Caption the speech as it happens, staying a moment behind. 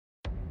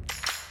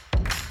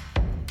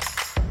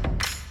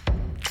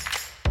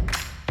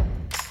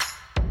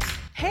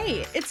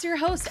Hey, it's your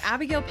host,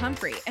 Abigail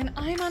Pumphrey, and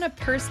I'm on a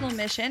personal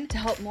mission to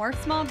help more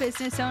small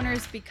business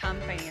owners become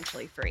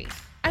financially free.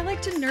 I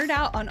like to nerd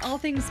out on all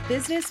things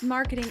business,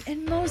 marketing,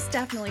 and most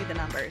definitely the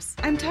numbers.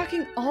 I'm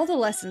talking all the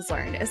lessons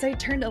learned as I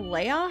turned a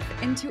layoff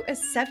into a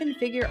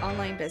 7-figure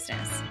online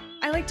business.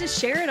 I like to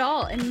share it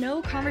all, and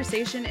no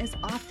conversation is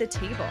off the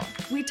table.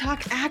 We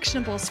talk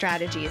actionable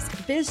strategies,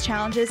 biz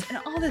challenges, and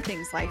all the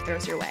things life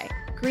throws your way.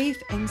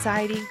 Grief,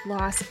 anxiety,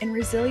 loss, and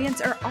resilience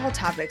are all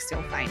topics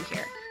you'll find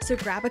here. So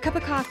grab a cup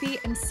of coffee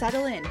and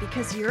settle in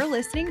because you're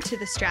listening to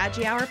the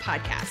Strategy Hour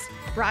podcast,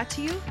 brought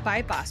to you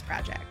by Boss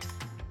Project.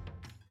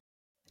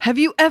 Have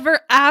you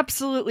ever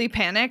absolutely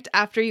panicked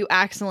after you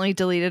accidentally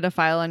deleted a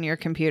file on your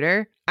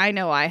computer? I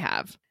know I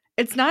have.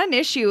 It's not an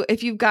issue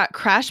if you've got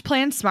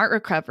CrashPlan Smart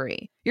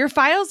Recovery. Your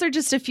files are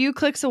just a few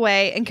clicks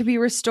away and can be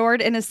restored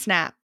in a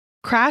snap.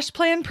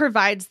 CrashPlan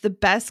provides the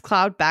best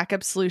cloud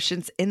backup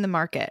solutions in the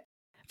market.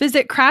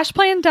 Visit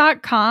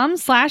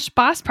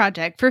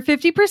crashplan.com/bossproject for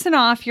 50%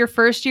 off your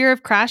first year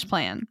of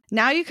CrashPlan.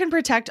 Now you can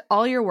protect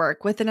all your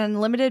work with an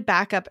unlimited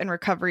backup and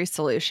recovery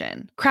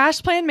solution.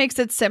 CrashPlan makes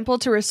it simple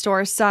to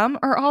restore some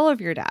or all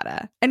of your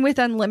data. And with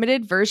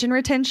unlimited version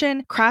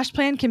retention,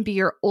 CrashPlan can be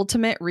your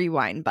ultimate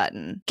rewind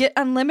button. Get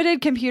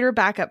unlimited computer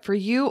backup for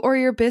you or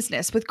your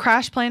business with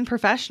CrashPlan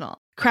Professional.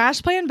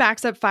 CrashPlan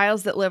backs up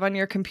files that live on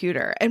your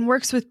computer and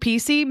works with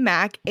PC,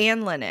 Mac,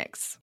 and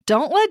Linux.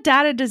 Don't let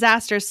data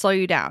disasters slow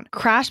you down.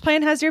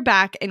 CrashPlan has your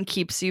back and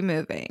keeps you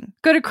moving.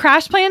 Go to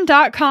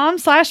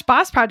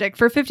crashplan.com/bossproject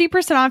for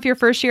 50% off your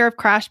first year of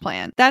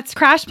CrashPlan. That's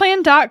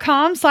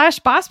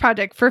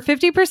crashplan.com/bossproject for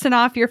 50%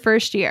 off your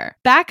first year.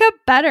 Back up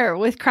better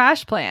with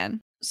CrashPlan.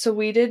 So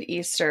we did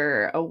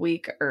Easter a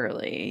week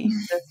early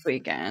this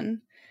weekend.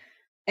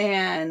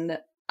 And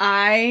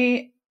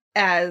I,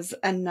 as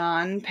a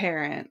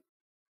non-parent,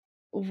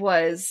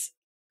 was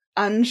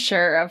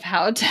unsure of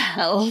how to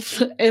help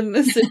in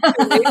this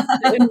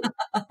situation.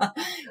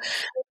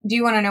 Do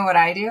you want to know what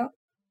I do?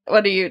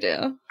 What do you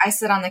do? I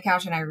sit on the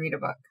couch and I read a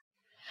book.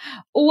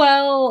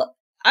 Well,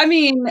 I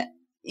mean,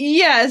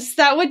 yes,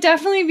 that would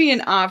definitely be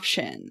an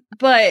option,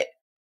 but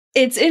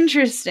it's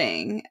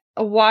interesting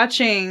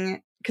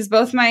watching, because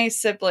both my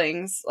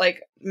siblings,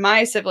 like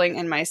my sibling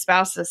and my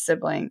spouse's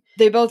sibling,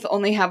 they both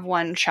only have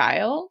one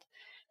child.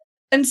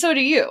 And so do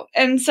you.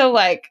 And so,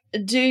 like,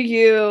 do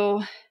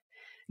you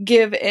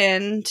give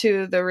in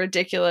to the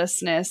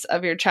ridiculousness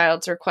of your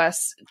child's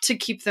requests to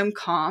keep them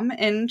calm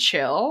and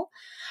chill?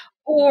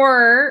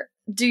 Or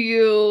do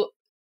you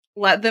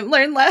let them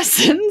learn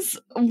lessons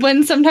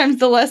when sometimes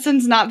the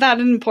lesson's not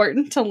that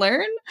important to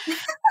learn?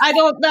 I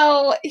don't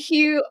know.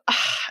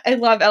 I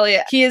love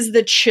Elliot. He is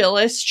the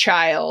chillest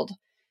child,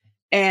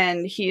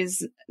 and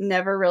he's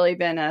never really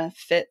been a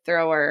fit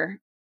thrower,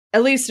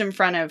 at least in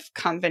front of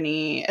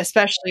company,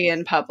 especially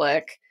in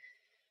public.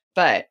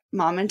 But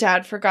mom and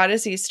dad forgot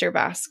his Easter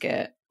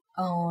basket.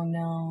 Oh,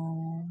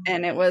 no.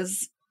 And it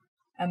was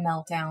a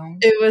meltdown.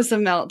 It was a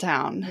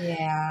meltdown.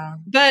 Yeah.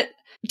 But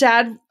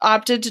dad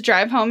opted to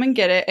drive home and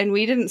get it. And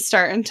we didn't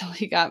start until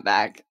he got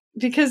back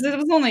because it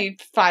was only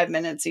 5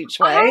 minutes each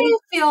way. I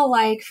feel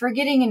like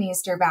forgetting an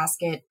Easter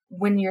basket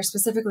when you're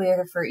specifically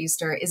there for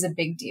Easter is a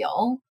big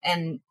deal.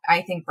 And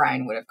I think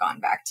Brian would have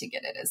gone back to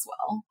get it as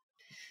well.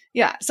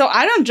 Yeah. So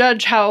I don't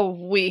judge how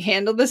we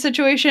handled the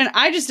situation.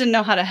 I just didn't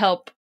know how to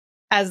help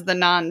as the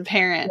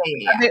non-parent.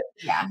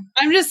 Yeah.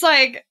 I'm just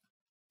like,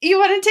 you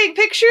want to take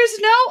pictures?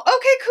 No?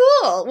 Okay,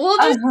 cool. We'll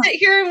just sit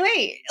here and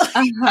wait.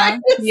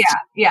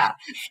 Yeah.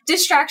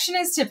 Distraction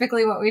is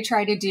typically what we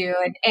try to do.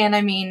 And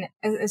I mean,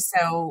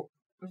 so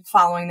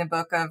following the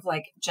book of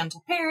like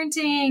gentle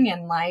parenting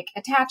and like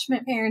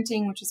attachment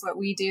parenting, which is what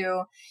we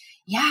do.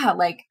 Yeah.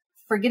 Like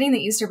forgetting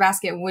the Easter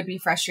basket would be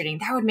frustrating.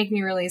 That would make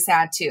me really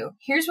sad too.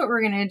 Here's what we're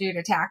going to do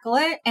to tackle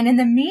it. And in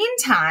the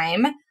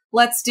meantime,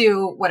 let's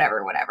do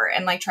whatever,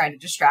 and like try to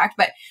distract.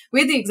 But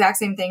we had the exact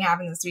same thing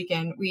happen this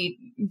weekend. We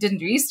didn't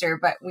do Easter,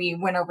 but we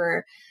went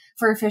over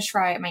for a fish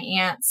fry at my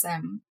aunt's.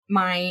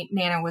 My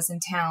Nana was in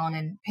town,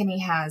 and Penny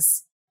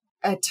has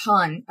a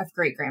ton of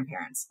great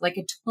grandparents, like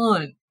a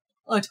ton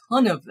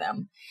of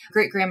them,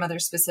 great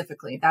grandmothers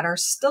specifically that are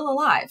still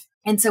alive.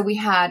 And so we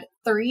had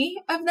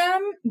 3 of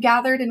them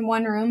gathered in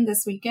one room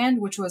this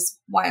weekend, which was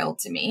wild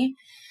to me.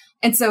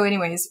 And so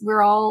anyways,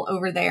 we're all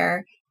over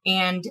there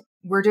and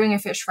we're doing a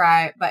fish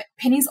fry, but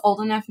Penny's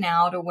old enough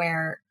now to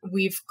where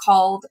we've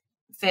called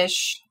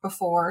fish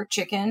before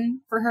chicken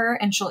for her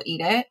and she'll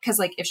eat it. Cause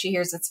like if she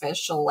hears it's fish,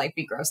 she'll like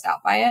be grossed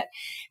out by it.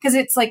 Cause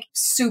it's like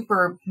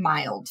super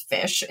mild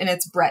fish and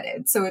it's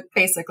breaded. So it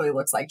basically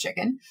looks like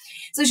chicken.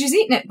 So she's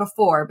eaten it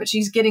before, but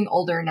she's getting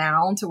older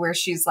now to where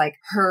she's like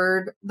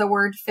heard the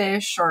word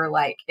fish or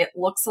like it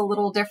looks a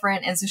little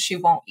different. And so she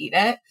won't eat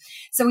it.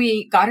 So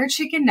we got her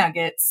chicken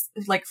nuggets,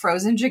 like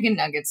frozen chicken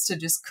nuggets to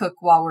just cook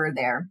while we're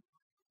there.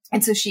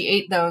 And so she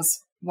ate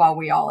those while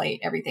we all ate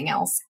everything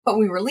else. But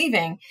we were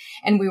leaving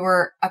and we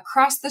were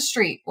across the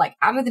street, like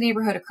out of the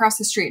neighborhood across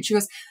the street. She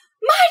goes,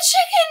 "My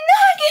chicken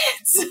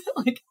nuggets!"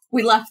 Like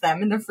we left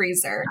them in the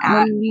freezer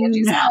at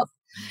Angie's house.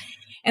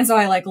 And so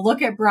I like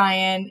look at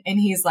Brian and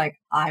he's like,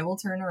 I will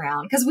turn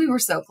around because we were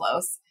so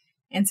close.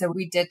 And so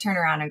we did turn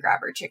around and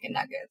grab our chicken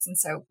nuggets. And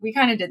so we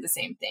kind of did the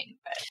same thing.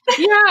 But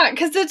yeah,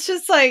 because it's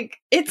just like,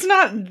 it's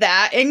not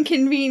that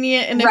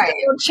inconvenient. And right. it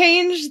will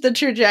change the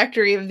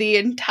trajectory of the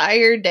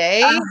entire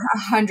day.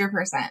 100%.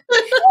 Well,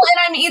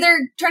 and I'm either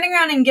turning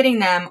around and getting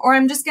them, or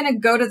I'm just going to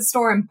go to the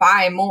store and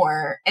buy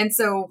more. And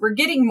so we're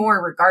getting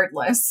more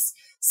regardless.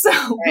 So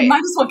we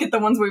might as well get the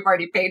ones we've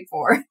already paid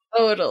for.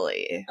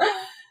 Totally.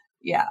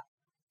 Yeah.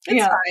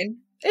 It's fine.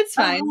 It's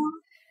fine.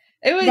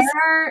 It was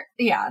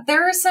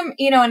there are some,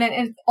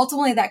 and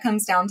ultimately that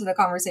comes down to the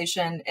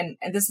conversation. And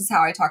this is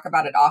how I talk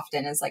about it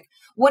often is like,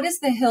 what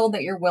is the hill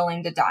that you're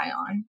willing to die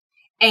on?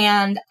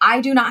 And I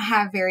do not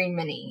have very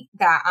many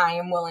that I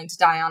am willing to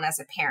die on as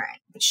a parent,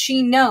 but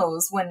she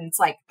knows when it's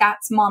like,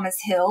 that's mama's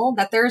hill,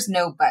 that there's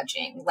no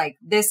budging. Like,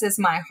 this is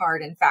my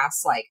hard and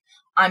fast, like,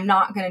 I'm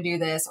not going to do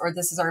this, or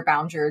this is our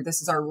boundary, or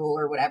this is our rule,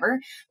 or whatever.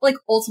 But like,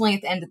 ultimately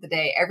at the end of the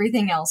day,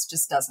 everything else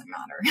just doesn't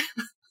matter.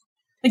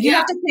 Like, you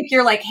have to pick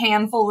your like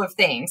handful of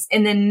things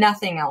and then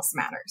nothing else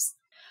matters.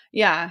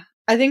 Yeah.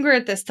 I think we're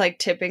at this like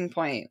tipping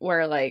point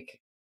where like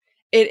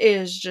it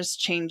is just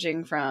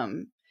changing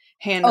from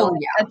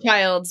handling a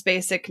child's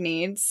basic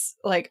needs.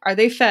 Like, are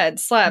they fed,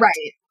 slept?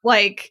 Right.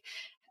 Like,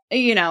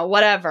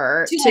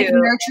 whatever. To like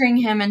nurturing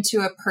him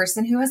into a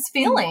person who has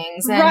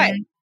feelings. And,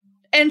 right.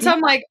 And so I'm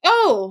like,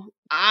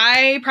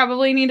 I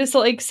probably need to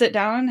like sit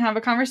down and have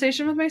a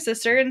conversation with my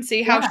sister and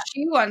see how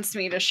she wants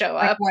me to show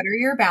up. What are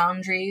your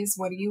boundaries?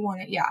 What do you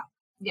want to?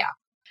 Yeah.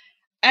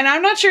 And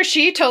I'm not sure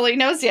she totally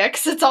knows yet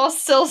because it's all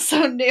still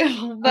so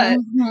new. But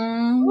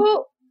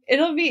well,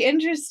 it'll be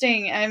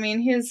interesting. I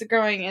mean, he's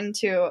growing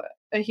into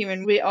a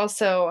human. We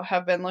also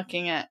have been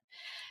looking at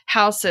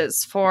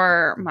houses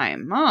for my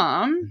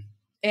mom,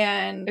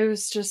 and it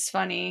was just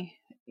funny.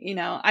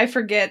 I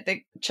forget that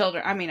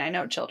children, I mean, I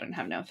know children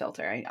have no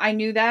filter. I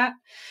knew that.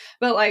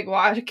 But like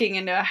walking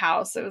into a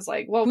house, it was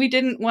like, well, we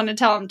didn't want to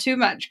tell him too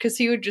much because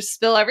he would just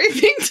spill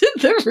everything to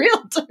the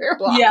realtor.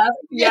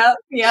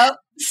 Yep.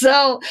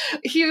 So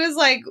he was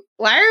like,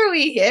 why are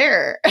we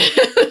here? We're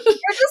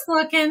just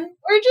looking.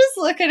 We're just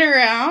looking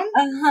around.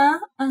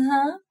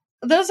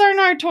 Those aren't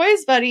our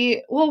toys,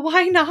 buddy. Well,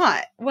 why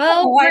not?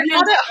 Well, we're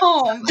not at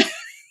home.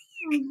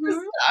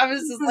 I was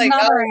just like,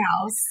 not our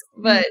house.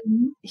 But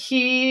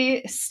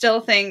he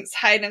still thinks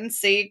hide and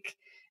seek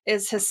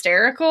is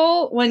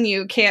hysterical when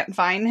you can't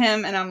find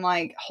him. And I'm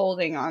like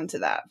holding on to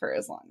that for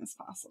as long as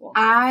possible.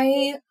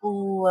 I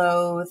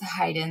loathe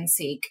hide and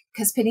seek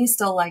because Penny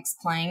still likes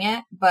playing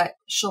it, but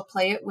she'll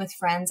play it with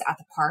friends at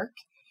the park.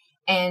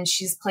 And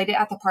she's played it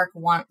at the park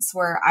once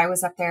where I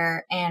was up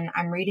there and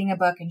I'm reading a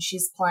book and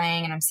she's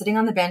playing and I'm sitting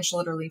on the bench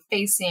literally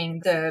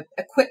facing the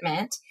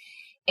equipment.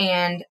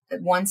 And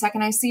 1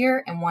 second I see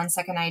her and 1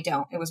 second I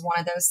don't. It was one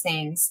of those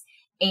things.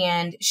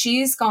 And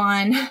she's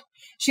gone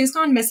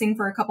missing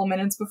for a couple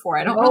minutes before.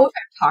 I don't know if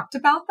I've talked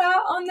about that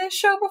on this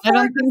show before.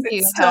 I don't think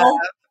it's still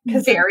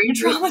very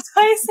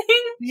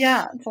traumatizing.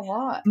 Yeah, it's a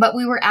lot. But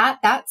we were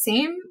at that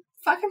same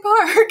fucking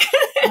park.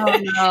 Oh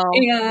no.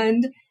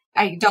 And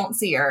I don't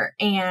see her.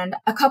 And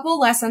a couple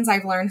lessons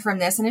I've learned from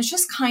this, and it's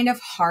just kind of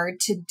hard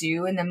to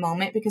do in the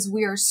moment because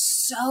we are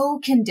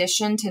so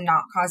conditioned to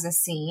not cause a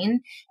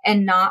scene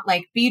and not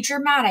like be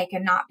dramatic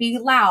and not be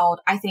loud.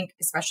 I think,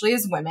 especially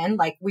as women,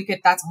 like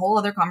that's a whole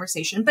other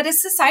conversation, but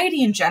as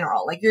society in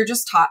general, like you're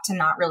just taught to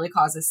not really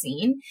cause a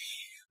scene.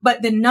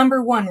 But the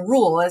number one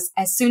rule is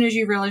as soon as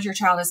you realize your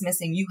child is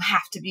missing, you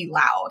have to be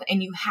loud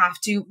and you have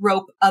to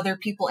rope other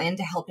people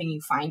into helping you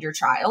find your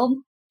child.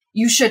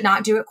 You should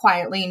not do it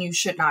quietly and you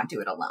should not do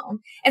it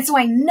alone. And so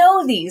I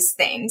know these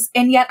things,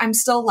 and yet I'm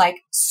still like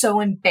so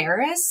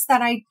embarrassed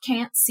that I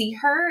can't see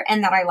her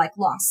and that I like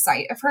lost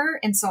sight of her.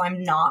 And so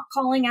I'm not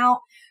calling out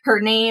her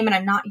name and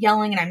I'm not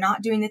yelling and I'm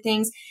not doing the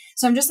things.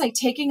 So I'm just like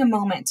taking a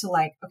moment to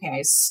like, okay,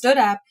 I stood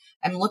up,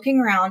 I'm looking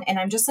around and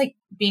I'm just like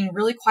being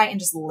really quiet and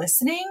just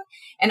listening.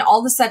 And all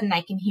of a sudden I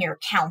can hear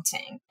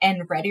counting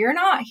and ready or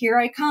not, here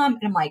I come.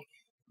 And I'm like,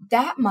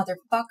 that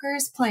motherfucker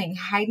is playing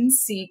hide and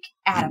seek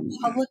at a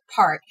public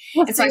park.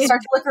 And so I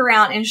start to look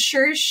around and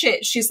sure as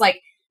shit, she's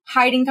like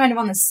hiding kind of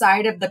on the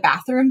side of the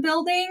bathroom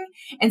building.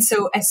 And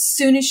so as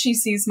soon as she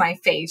sees my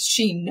face,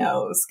 she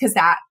knows. Cause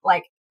that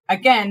like,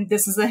 again,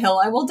 this is a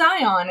hill I will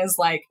die on is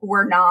like,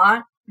 we're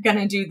not going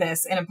to do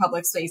this in a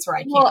public space where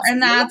I can't. Well, and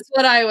that's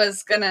what I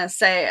was going to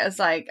say is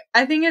like,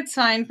 I think it's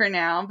fine for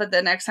now, but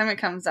the next time it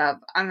comes up,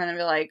 I'm going to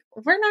be like,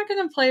 we're not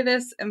going to play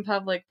this in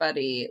public,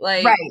 buddy.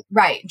 Like,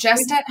 right.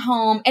 Just at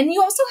home. And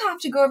you also have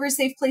to go over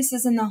safe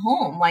places in the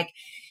home. Like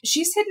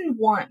she's hidden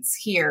once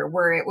here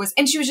where it was,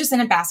 and she was just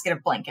in a basket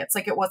of blankets.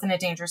 Like it wasn't a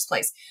dangerous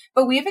place,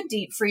 but we have a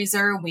deep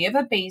freezer. We have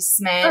a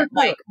basement.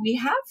 Like we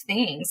have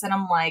things. And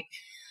I'm like,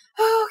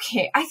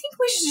 okay, I think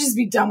we should just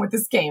be done with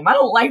this game. I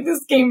don't like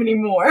this game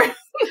anymore.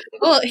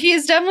 Well,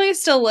 he's definitely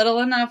still little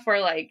enough where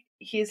like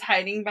he's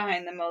hiding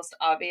behind the most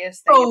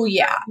obvious things. Oh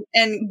yeah.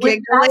 And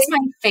giggling. That's my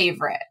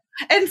favorite.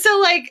 And so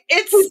like,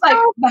 it's He's like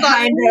so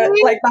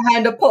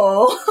behind a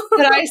pole.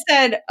 But I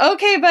said,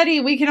 okay,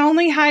 buddy, we can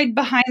only hide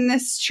behind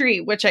this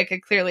tree, which I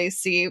could clearly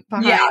see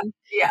behind.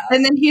 Yeah.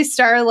 And then he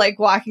started like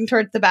walking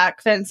towards the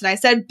back fence and I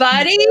said,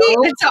 buddy.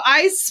 No. And so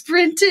I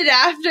sprinted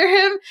after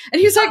him and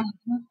he was like,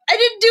 I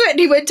didn't do it. And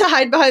he went to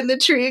hide behind the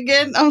tree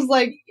again. I was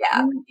like,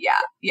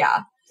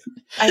 yeah.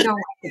 I don't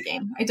like the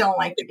game. I don't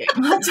like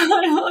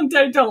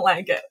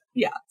it.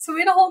 Yeah. So we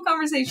had a whole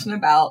conversation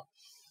about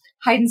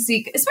hide and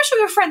seek, especially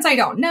with friends I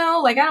don't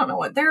know. Like, I don't know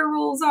what their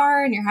rules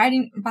are, and you're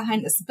hiding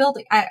behind this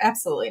building.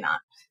 Absolutely not.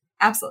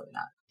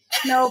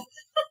 Nope.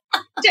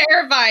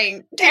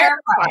 Terrifying.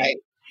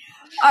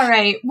 All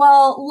right.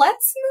 Well,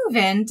 let's move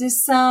into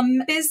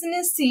some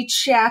businessy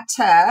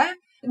chatter.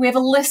 We have a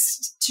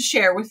list to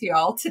share with you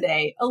all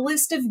today, a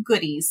list of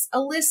goodies, a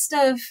list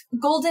of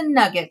golden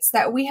nuggets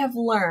that we have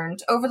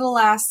learned over the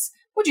last,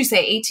 would you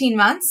say 18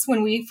 months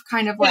when we've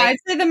kind of like... Yeah, I'd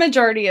say the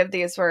majority of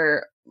these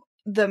were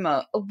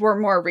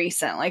more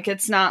recent. Like,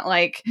 it's not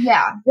like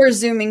we're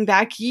zooming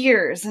back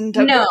years and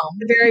the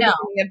very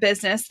beginning of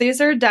business. These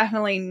are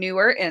definitely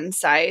newer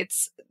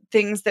insights,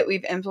 things that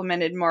we've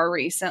implemented more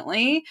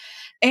recently,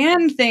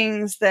 and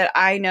things that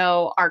I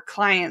know our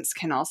clients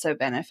can also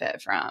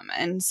benefit from.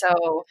 And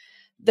so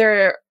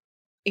they're,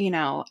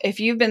 if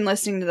you've been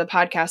listening to the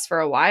podcast for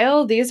a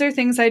while, these are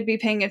things I'd be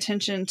paying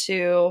attention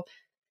to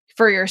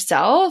for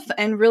yourself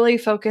and really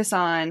focus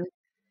on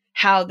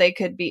how they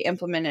could be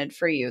implemented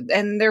for you.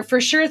 And they're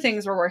for sure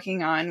things we're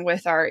working on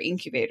with our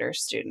incubator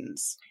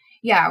students.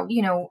 Yeah,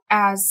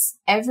 as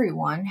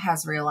everyone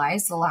has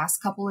realized, the last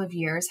couple of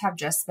years have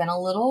just been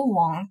a little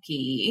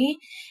wonky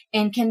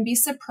and can be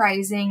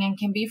surprising and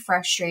can be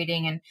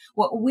frustrating. And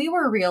what we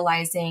were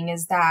realizing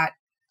is that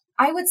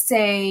I would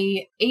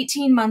say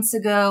 18 months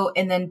ago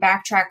and then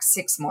backtrack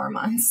 6 more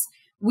months,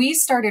 we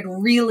started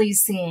really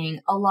seeing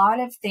a lot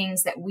of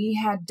things that we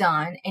had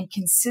done and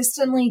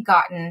consistently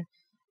gotten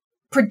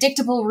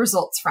predictable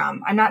results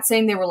from. I'm not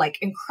saying they were like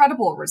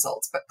incredible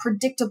results, but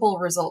predictable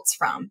results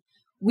from.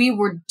 We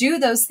would do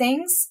those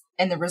things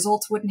and the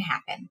results wouldn't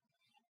happen.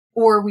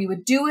 Or we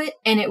would do it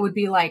and it would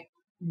be like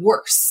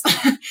worse.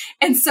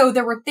 And so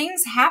there were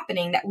things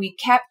happening that we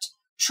kept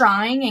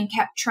trying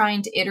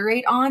to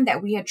iterate on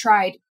that we had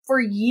tried for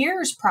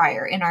years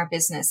prior in our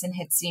business and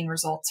had seen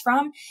results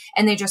from,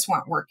 and they just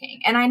weren't working.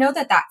 And I know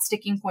that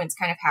sticking point's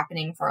kind of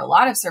happening for a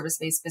lot of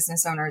service-based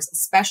business owners,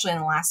 especially in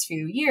the last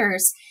few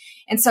years.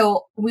 And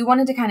so we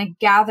wanted to kind of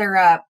gather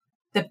up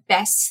the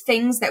best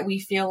things that we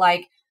feel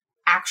like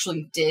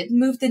actually did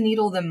move the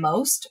needle the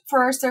most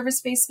for our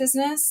service-based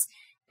business,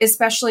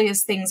 especially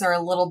as things are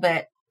a little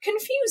bit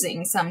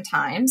confusing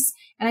sometimes.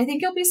 And I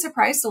think you'll be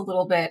surprised a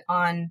little bit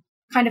on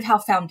kind of how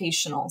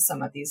foundational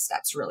some of these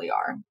steps really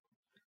are.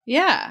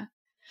 Yeah.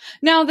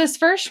 Now, this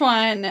first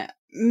one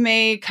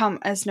may come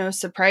as no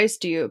surprise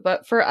to you,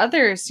 but for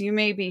others, you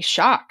may be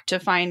shocked to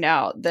find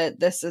out that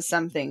this is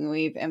something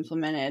we've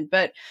implemented.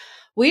 But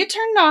we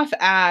turned off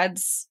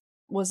ads,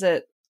 was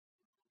it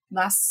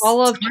last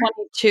fall of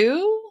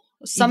 22?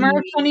 Summer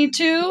of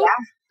 22?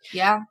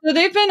 Yeah. So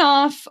they've been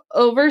off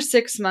over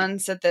 6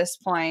 months at this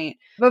point.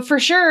 But for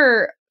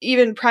sure,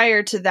 even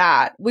prior to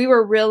that, we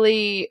were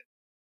really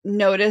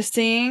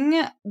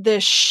noticing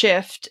this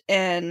shift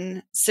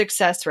in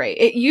success rate.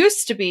 It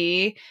used to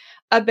be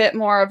a bit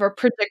more of a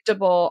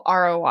predictable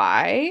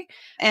ROI.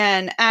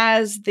 And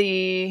as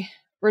the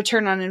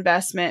return on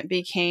investment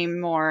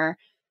became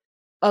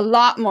a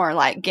lot more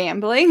like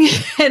gambling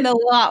and a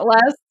lot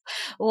less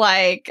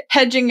like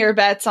hedging your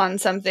bets on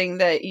something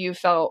that you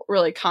felt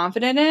really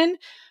confident in,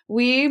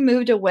 we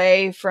moved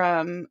away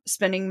from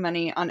spending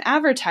money on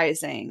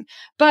advertising.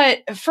 But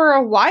for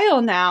a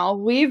while now,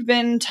 we've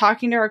been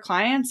talking to our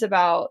clients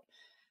about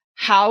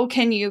how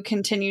can you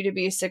continue to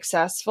be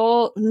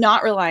successful,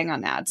 not relying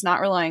on ads,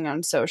 not relying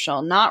on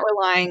social, not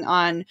relying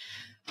on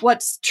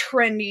what's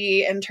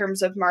trendy in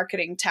terms of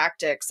marketing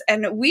tactics.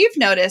 And we've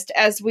noticed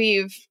as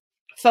we've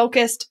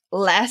focused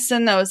less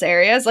in those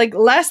areas, like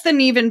less than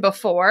even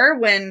before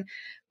when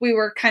we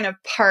were kind of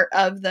part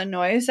of the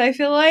noise, I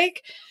feel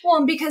like. Well,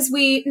 and because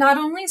we not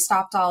only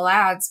stopped all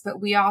ads, but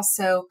we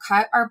also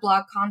cut our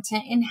blog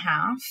content in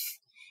half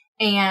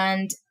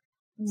and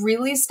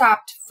really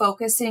stopped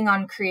focusing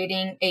on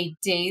creating a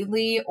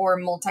daily or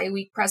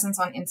multi-week presence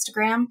on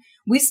Instagram.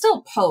 We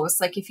still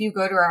post, like if you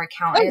go to our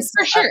account, it's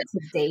for sure up to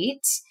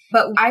date.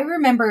 But I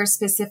remember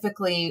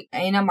specifically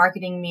in a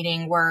marketing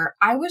meeting where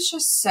I was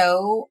just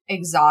so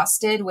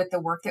exhausted with the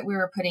work that we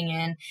were putting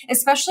in,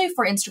 especially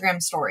for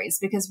Instagram stories,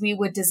 because we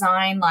would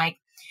design like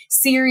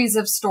series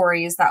of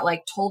stories that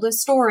like told a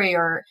story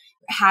or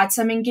had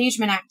some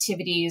engagement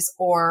activities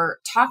or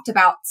talked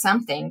about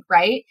something,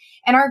 right?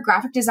 And our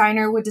graphic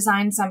designer would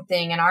design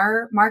something and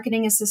our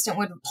marketing assistant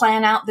would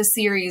plan out the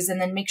series and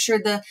then make sure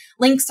the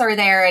links are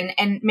there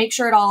and make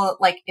sure it all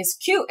like is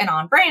cute and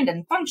on brand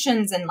and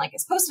functions and like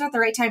is posted at the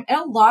right time.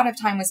 And a lot of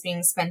time was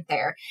being spent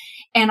there.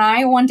 And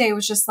I one day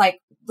was just like,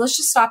 let's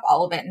just stop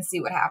all of it and see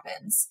what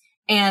happens.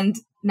 And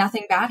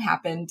nothing bad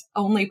happened.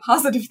 Only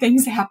positive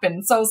things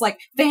happened. So I was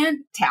like,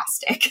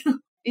 fantastic.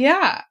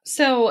 Yeah.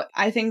 So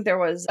I think there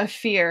was a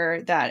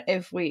fear that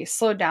if we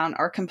slowed down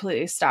or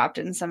completely stopped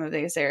in some of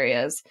these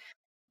areas,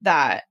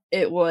 that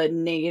it would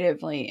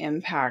negatively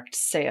impact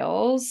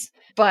sales.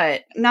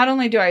 But not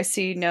only do I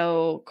see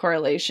no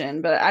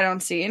correlation, but I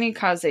don't see any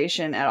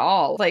causation at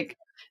all. Like,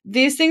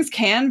 these things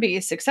can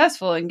be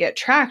successful and get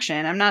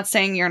traction. I'm not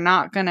saying you're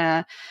not going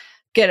to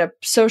get a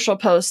social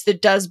post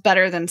that does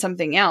better than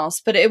something else,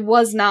 but it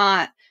was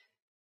not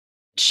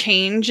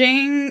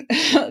changing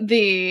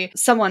the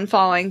someone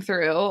falling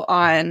through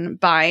on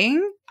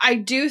buying. I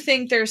do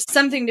think there's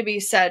something to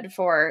be said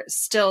for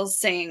still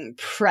staying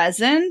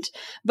present,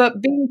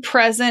 but being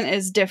present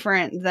is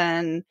different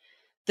than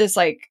this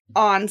like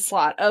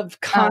onslaught of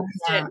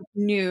constant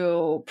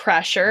new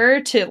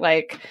pressure to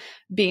like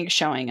being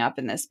showing up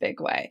in this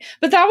big way.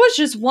 But that was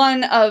just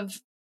one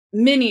of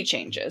many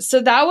changes.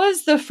 So that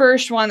was the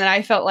first one that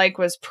I felt like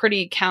was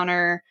pretty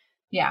counter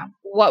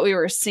what we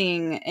were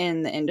seeing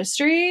in the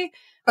industry.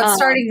 But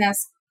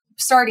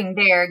starting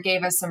there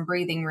gave us some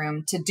breathing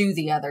room to do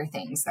the other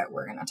things that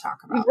we're going to talk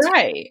about.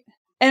 Right.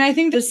 And I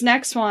think this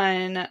next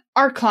one,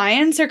 our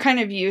clients are kind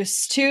of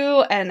used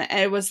to, and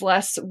it was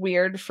less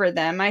weird for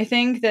them, I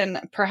think,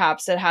 than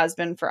perhaps it has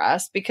been for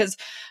us because,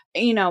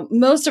 you know,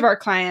 most of our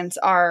clients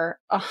are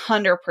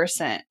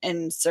 100%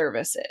 in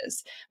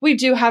services. We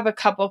do have a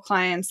couple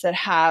clients that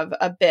have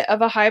a bit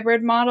of a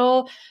hybrid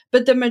model,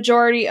 but the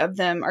majority of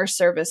them are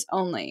service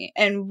only.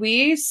 And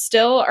we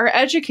still are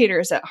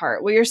educators at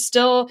heart. We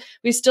still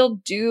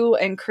do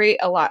and create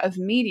a lot of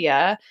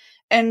media.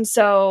 And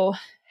so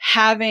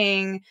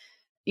having,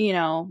 you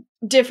know,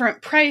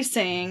 different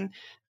pricing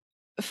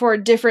for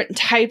different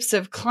types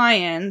of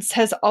clients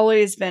has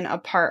always been a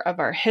part of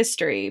our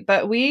history,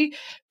 but we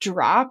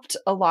dropped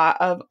a lot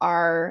of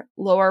our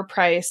lower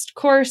priced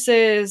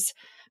courses,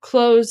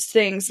 closed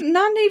things,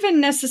 not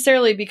even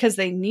necessarily because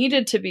they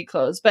needed to be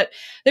closed, but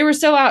they were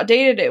so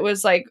outdated. It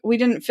was like, we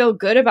didn't feel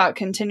good about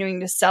continuing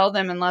to sell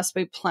them unless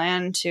we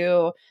planned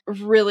to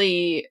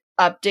really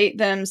update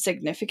them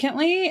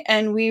significantly.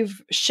 And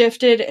we've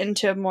shifted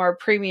into a more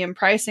premium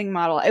pricing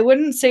model. I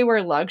wouldn't say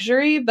we're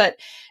luxury, but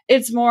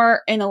it's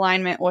more in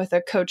alignment with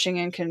a coaching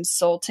and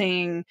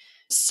consulting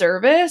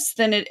service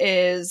than it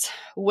is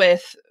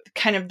with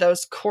kind of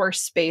those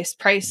course-based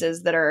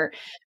prices that are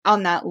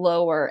on that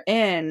lower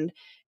end.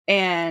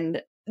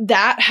 And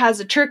that has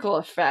a trickle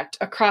effect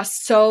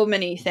across so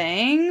many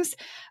things.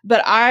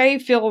 But I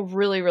feel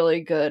really,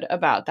 really good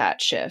about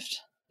that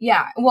shift.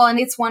 Yeah. Well, and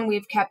it's one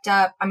we've kept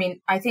up. I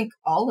mean, I think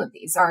all of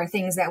these are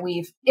things that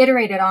we've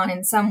iterated on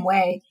in some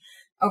way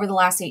over the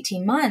last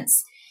 18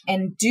 months.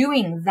 And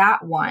doing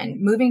that one,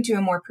 moving to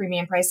a more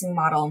premium pricing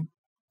model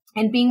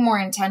and being more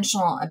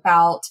intentional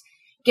about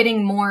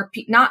getting more,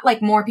 not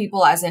like more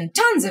people as in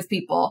tons of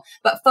people,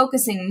 but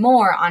focusing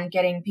more on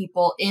getting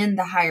people in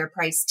the higher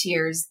price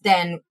tiers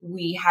than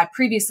we had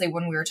previously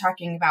when we were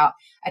talking about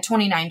a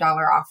 $29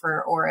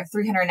 offer or a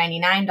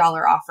 $399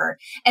 offer.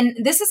 And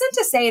this isn't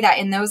to say that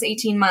in those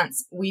 18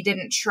 months, we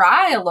didn't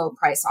try a low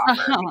price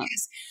offer.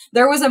 Because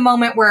there was a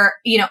moment where,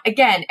 you know,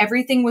 again,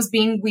 everything was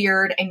being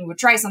weird and you would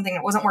try something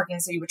that wasn't working.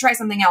 So you would try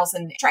something else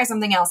and try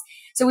something else.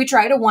 So we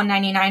tried a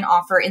 $199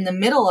 offer in the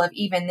middle of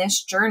even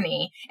this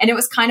journey. And it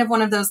was kind of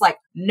one of those like,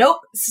 nope,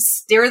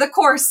 steer the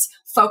course,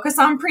 focus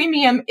on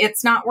premium.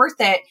 It's not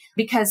worth it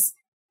because,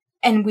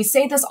 and we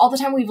say this all the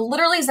time. We've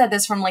literally said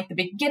this from like the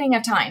beginning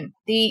of time.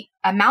 The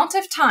amount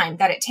of time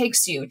that it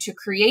takes you to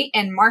create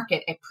and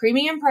market a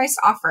premium priced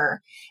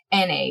offer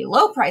and a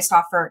low priced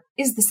offer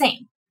is the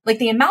same. Like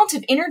the amount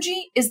of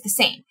energy is the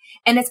same.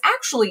 And it's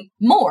actually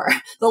more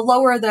the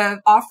lower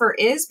the offer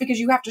is because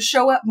you have to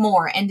show up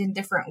more and in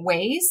different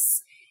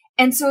ways.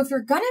 And so if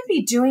you're going to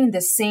be doing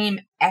the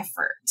same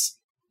effort,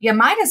 you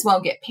might as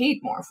well get paid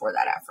more for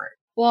that effort.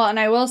 Well, and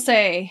I will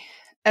say,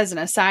 as an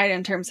aside,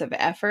 in terms of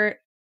effort,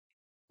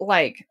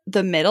 like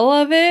the middle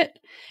of it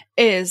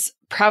is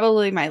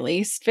probably my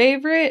least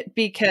favorite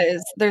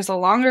because there's a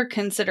longer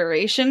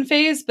consideration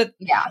phase, but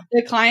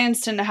the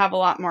clients tend to have a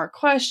lot more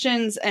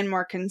questions and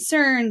more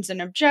concerns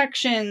and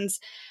objections.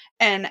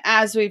 And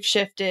as we've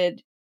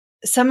shifted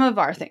some of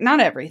our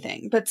not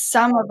everything, but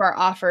some of our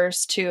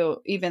offers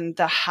to even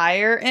the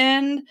higher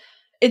end,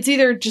 it's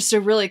either just a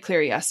really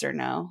clear yes or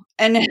no.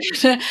 And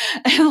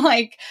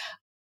like,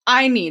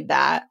 I need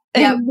that.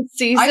 Yep.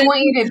 I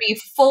want you to be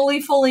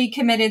fully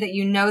committed that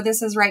you know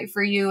this is right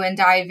for you and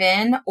dive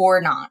in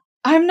or not.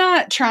 I'm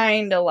not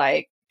trying to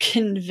like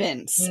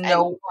convince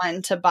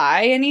anyone to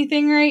buy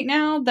anything right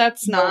now.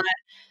 That's not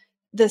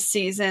the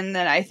season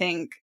that I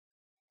think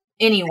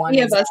any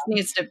of us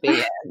needs to be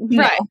in.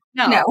 Right.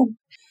 No.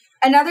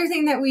 Another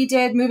thing that we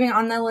did moving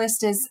on the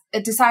list is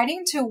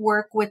deciding to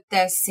work with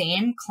the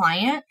same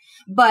client,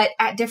 but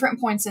at different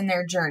points in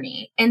their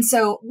journey. And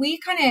so we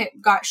kind of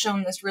got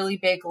shown this really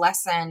big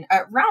lesson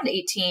around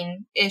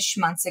 18-ish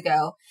months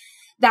ago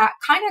that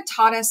kind of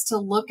taught us to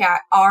look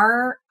at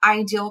our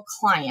ideal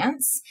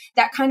clients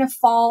that kind of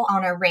fall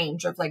on a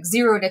range of like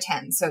 0 to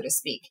 10, so to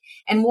speak.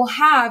 And we'll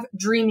have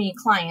dreamy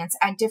clients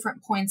at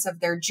different points of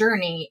their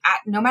journey at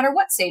no matter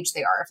what stage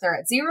they are. If they're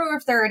at 0 or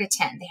if they're at a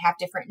 10, they have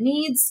different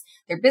needs.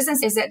 Their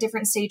business is at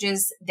different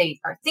stages. They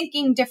are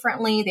thinking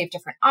differently. They have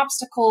different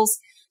obstacles.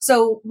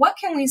 So what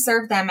can we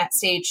serve them at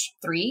stage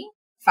 3,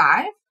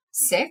 5,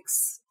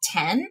 6,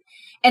 10?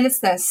 And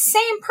it's the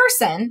same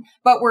person,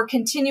 but we're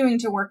continuing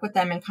to work with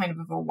them in kind of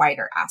a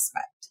wider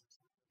aspect.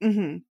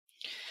 Mm-hmm.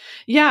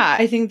 Yeah,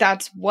 I think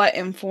that's what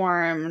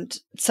informed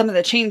some of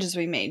the changes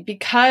we made.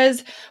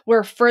 Because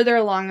we're further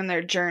along in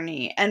their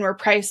journey and we're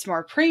priced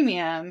more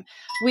premium,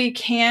 we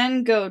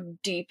can go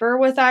deeper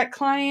with that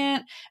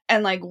client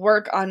and like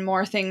work on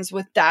more things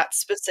with that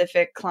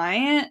specific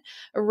client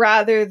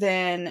rather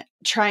than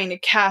trying to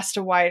cast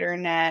a wider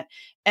net.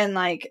 And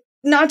like,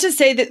 not to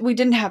say that we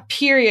didn't have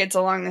periods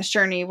along this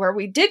journey where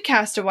we did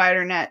cast a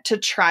wider net to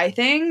try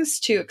things,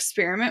 to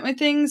experiment with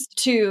things,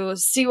 to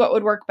see what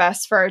would work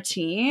best for our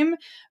team.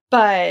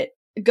 But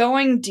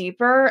going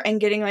deeper and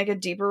getting like a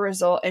deeper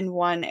result in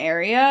one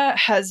area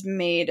has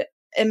made,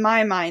 in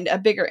my mind, a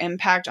bigger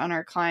impact on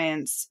our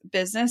clients'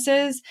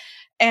 businesses.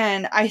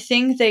 And I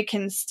think they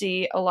can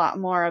see a lot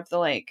more of the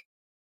like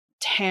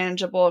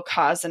tangible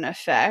cause and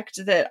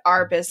effect that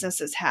our business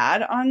has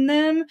had on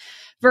them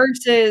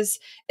versus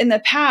in the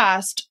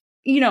past,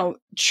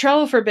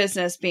 Trello for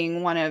Business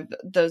being one of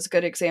those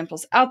good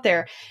examples out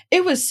there.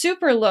 It was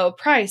super low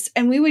price.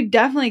 And we would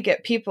definitely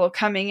get people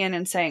coming in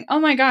and saying, oh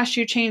my gosh,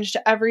 you changed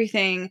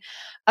everything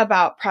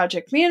about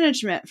project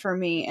management for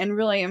me and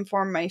really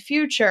informed my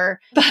future.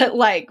 But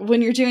like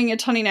when you're doing it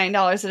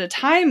 $29 at a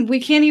time,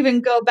 we can't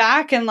even go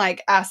back and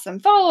like ask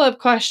them follow-up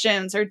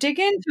questions or dig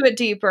into it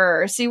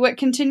deeper or see what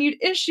continued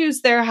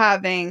issues they're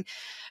having.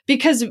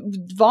 Because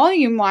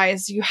volume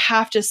wise, you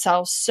have to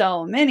sell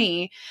so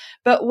many.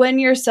 But when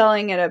you're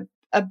selling at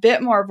a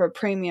bit more of a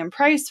premium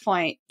price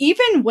point,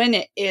 even when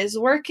it is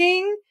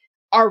working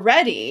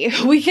already,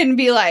 we can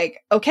be like,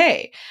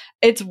 okay,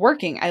 it's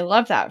working. I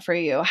love that for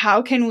you.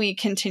 How can we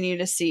continue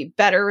to see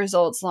better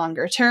results,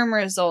 longer term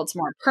results,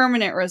 more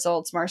permanent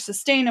results, more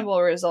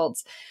sustainable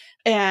results?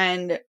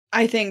 And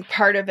I think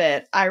part of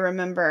it, I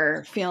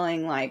remember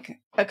feeling like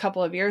a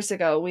couple of years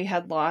ago, we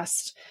had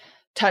lost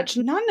touch,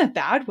 not in a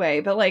bad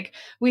way, but like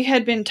we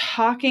had been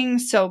talking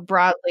so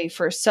broadly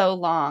for so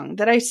long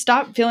that I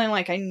stopped feeling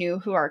like I knew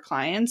who our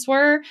clients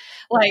were.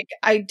 Like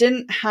I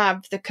didn't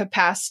have the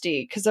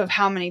capacity because of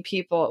how many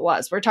people it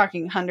was. We're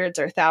talking hundreds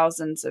or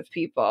thousands of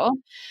people.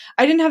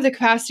 I didn't have the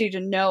capacity to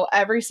know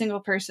every single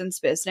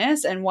person's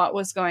business and what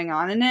was going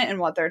on in it and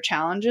what their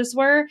challenges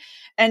were.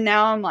 And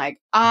now I'm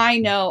like, I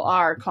know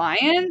our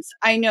clients.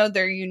 I know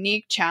their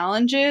unique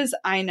challenges.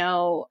 I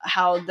know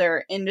how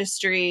their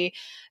industry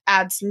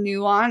adds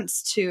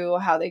nuance to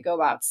how they go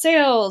about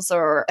sales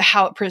or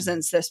how it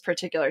presents this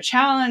particular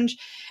challenge.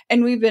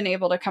 And we've been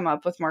able to come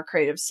up with more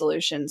creative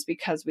solutions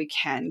because we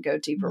can go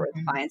deeper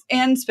with clients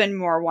and spend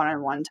more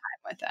one-on-one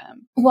time with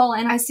them. Well,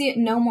 and I see it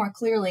no more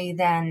clearly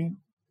than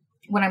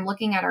when I'm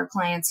looking at our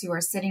clients who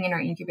are sitting in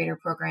our incubator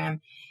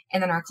program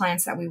and then our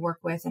clients that we work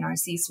with in our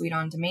C-Suite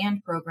on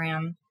Demand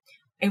program.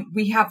 And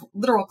we have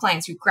literal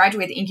clients who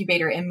graduate the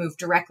incubator and move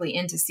directly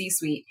into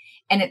C-Suite.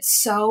 And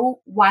it's so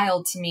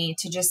wild to me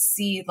to just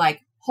see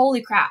like,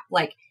 holy crap,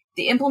 like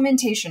the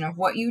implementation of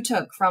what you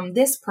took from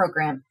this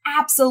program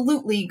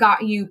absolutely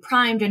got you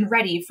primed and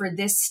ready for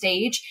this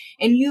stage.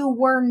 And you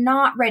were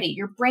not ready.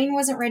 Your brain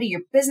wasn't ready.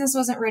 Your business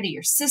wasn't ready.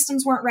 Your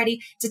systems weren't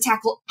ready to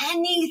tackle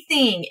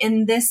anything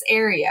in this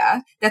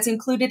area that's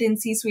included in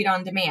C-Suite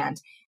on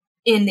Demand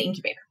in the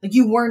incubator. Like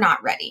you were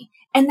not ready.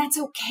 And that's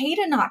okay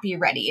to not be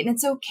ready. And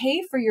it's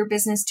okay for your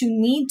business to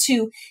need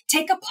to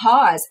take a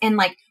pause and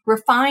like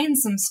refine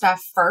some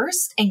stuff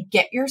first and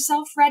get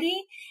yourself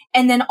ready.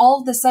 And then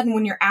all of a sudden,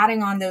 when you're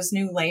adding on those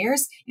new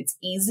layers, it's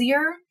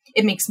easier.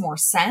 It makes more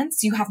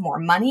sense. You have more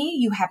money.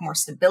 You have more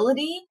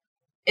stability.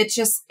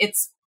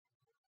 It's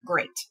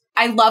great.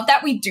 I love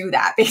that we do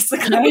that,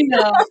 basically. I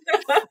know.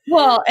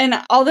 Well,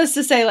 and all this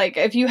to say, like,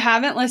 if you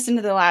haven't listened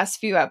to the last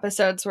few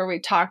episodes where we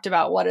talked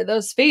about what are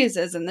those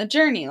phases in the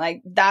journey,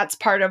 like that's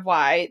part of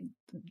why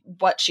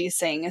what she's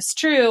saying is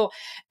true.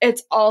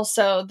 It's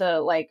also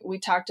we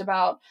talked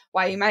about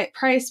why you might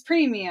price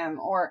premium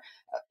or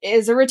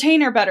is a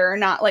retainer better or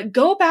not? Like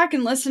go back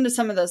and listen to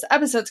some of those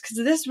episodes because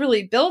this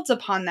really builds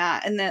upon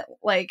that. And that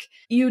like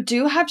you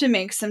do have to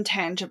make some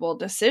tangible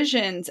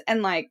decisions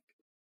and like,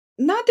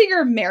 not that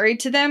you're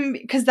married to them,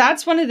 because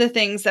that's one of the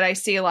things that I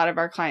see a lot of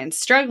our clients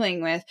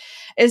struggling with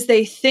is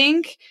they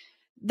think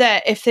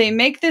that if they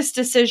make this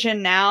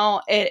decision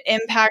now, it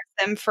impacts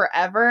them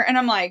forever. And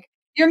I'm like,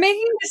 you're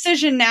making a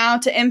decision now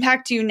to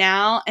impact you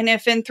now. And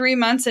if in 3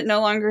 months it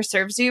no longer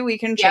serves you, we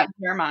can change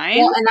your mind.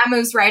 Well, and that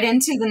moves right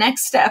into the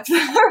next step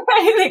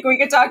I think we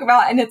could talk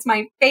about. And it's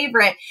my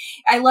favorite.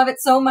 I love it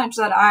so much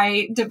that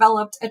I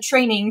developed a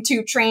training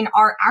to train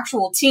our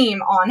actual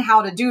team on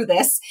how to do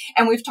this.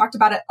 And we've talked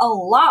about it a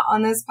lot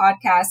on this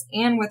podcast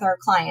and with our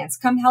clients.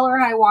 Come hell or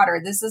high water,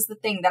 this is the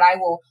thing that I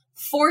will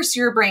force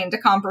your brain to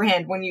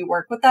comprehend when you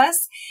work with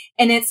us.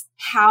 And it's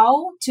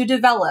how to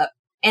develop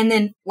and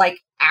then like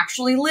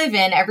actually live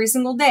in every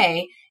single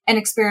day an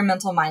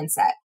experimental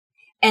mindset.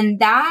 And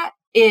that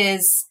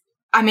is,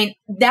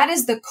 that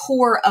is the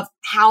core of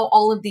how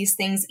all of these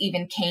things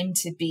even came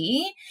to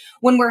be.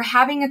 When we're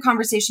having a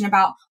conversation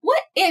about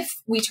what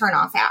if we turn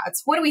off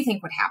ads? What do we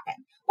think would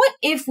happen? What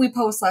if we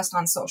post less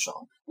on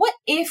social? What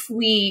if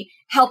we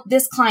help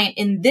this client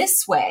in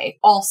this way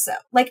also?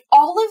 Like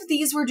all of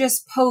these were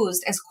just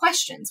posed as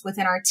questions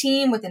within our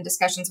team, within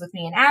discussions with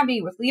me and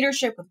Abby, with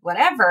leadership, with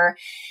whatever.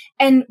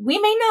 And we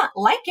may not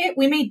like it.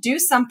 We may do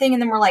something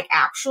and then we're like,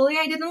 actually,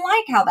 I didn't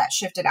like how that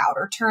shifted out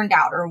or turned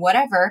out or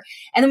whatever.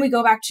 And then we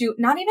go back to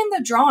not even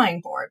the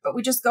drawing board, but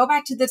we just go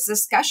back to this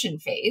discussion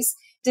phase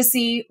to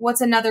see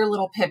what's another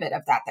little pivot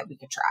of that we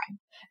could try.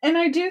 And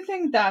I do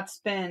think that's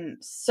been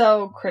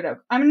so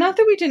critical. Not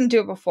that we didn't do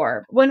it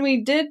before. When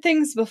we did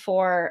things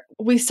before,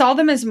 we saw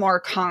them as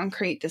more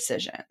concrete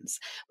decisions.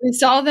 We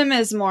saw them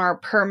as more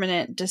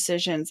permanent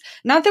decisions.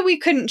 Not that we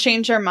couldn't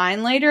change our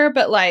mind later,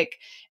 but like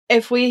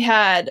if we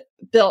had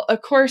built a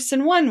course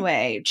in one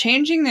way,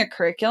 changing the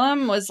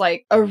curriculum was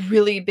like a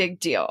really big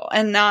deal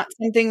and not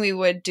something we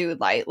would do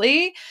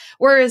lightly.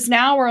 Whereas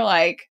now we're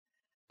like,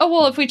 oh,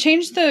 well, if we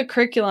change the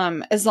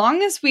curriculum, as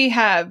long as we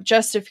have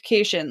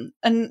justification,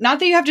 and not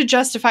that you have to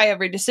justify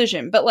every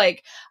decision, but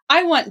like,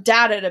 I want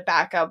data to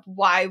back up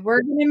why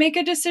we're going to make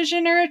a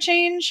decision or a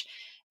change.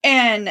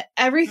 And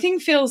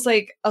everything feels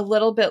like a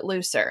little bit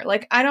looser.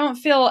 Like, I don't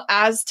feel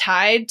as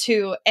tied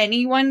to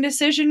any one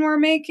decision we're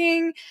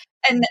making.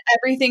 And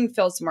everything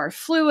feels more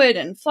fluid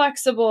and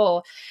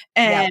flexible.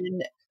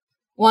 And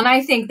Well, and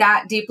I think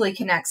that deeply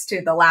connects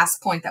to the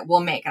last point that we'll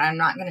make, and I'm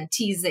not going to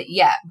tease it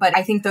yet, but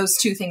I think those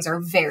two things are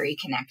very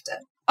connected.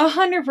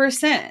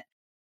 100%.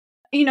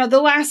 You know, the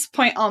last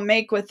point I'll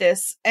make with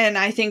this, and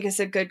I think is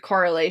a good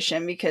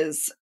correlation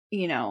because,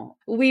 you know,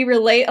 we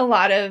relate a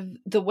lot of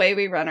the way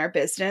we run our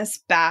business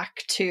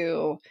back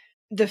to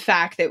the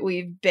fact that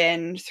we've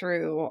been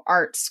through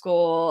art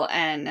school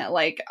and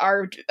like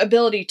our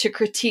ability to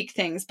critique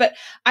things. But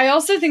I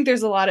also think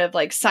there's a lot of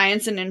like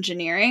science and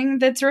engineering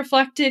that's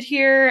reflected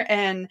here.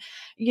 And,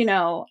 you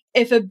know,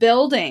 if a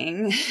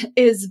building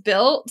is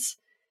built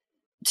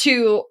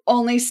to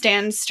only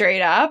stand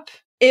straight up,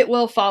 it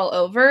will fall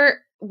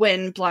over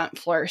when blunt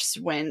force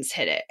winds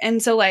hit it.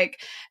 And so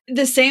like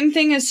the same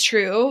thing is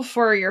true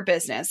for your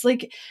business.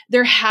 Like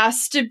there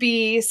has to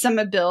be some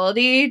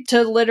ability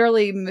to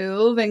literally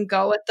move and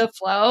go with the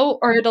flow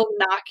or it'll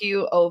knock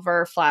you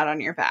over flat on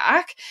your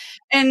back.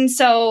 And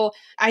so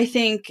I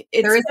think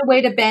there is a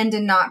way to bend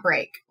and not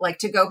break. Like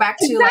to go back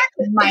to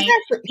my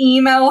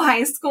emo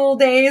high school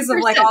days of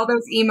like all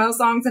those emo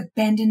songs of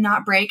bend and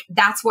not break.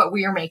 That's what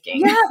we are making.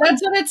 Yeah,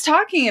 that's what it's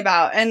talking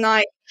about. And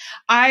like,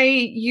 I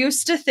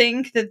used to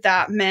think that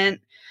that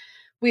meant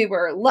we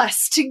were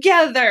less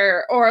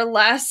together or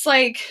less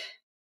like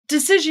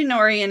decision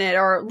oriented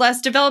or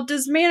less developed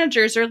as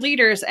managers or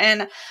leaders.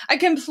 And I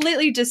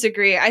completely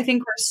disagree. I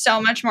think we're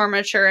so much more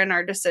mature in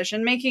our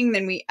decision making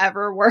than we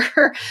ever were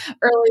early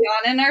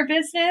on in our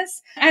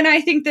business. And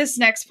I think this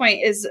next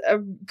point is a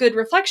good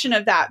reflection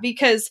of that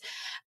because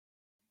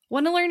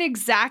want to learn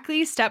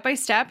exactly step by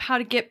step how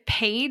to get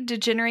paid to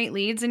generate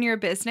leads in your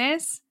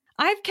business?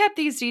 I've kept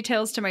these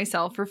details to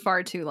myself for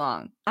far too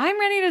long. I'm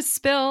ready to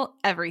spill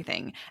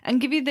everything and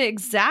give you the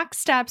exact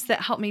steps that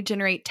help me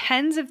generate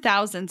tens of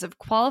thousands of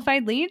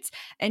qualified leads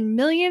and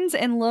millions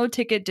in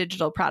low-ticket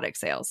digital product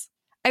sales.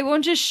 I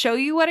won't just show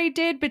you what I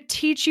did, but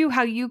teach you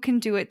how you can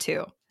do it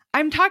too.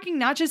 I'm talking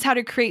not just how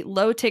to create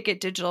low-ticket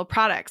digital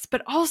products,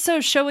 but also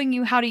showing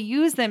you how to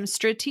use them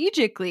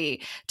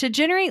strategically to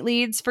generate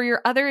leads for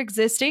your other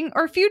existing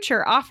or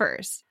future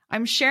offers.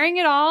 I'm sharing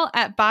it all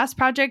at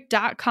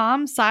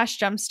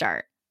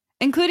bossproject.com/jumpstart,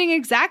 including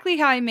exactly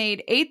how I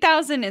made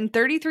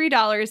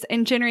 $8,033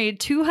 and generated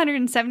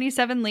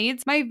 277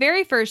 leads my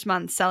very first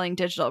month selling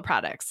digital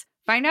products.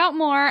 Find out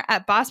more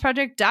at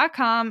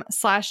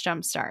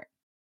bossproject.com/jumpstart.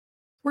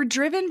 We're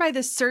driven by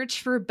the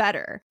search for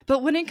better,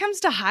 but when it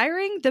comes to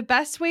hiring, the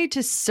best way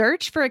to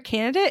search for a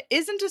candidate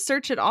isn't to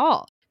search at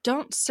all.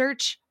 Don't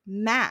search,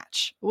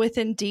 match with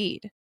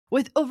Indeed.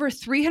 With over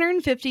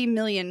 350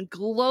 million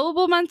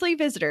global monthly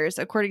visitors,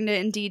 according to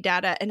Indeed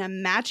data, and a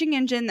matching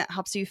engine that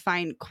helps you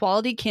find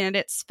quality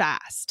candidates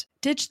fast.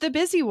 Ditch the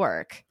busy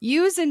work.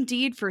 Use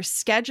Indeed for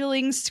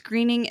scheduling,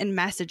 screening, and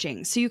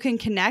messaging so you can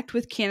connect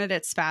with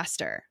candidates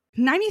faster.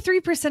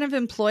 93% of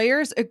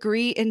employers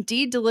agree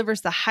Indeed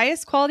delivers the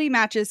highest quality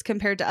matches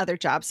compared to other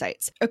job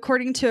sites,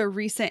 according to a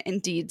recent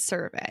Indeed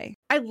survey.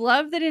 I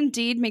love that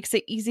Indeed makes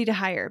it easy to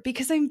hire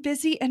because I'm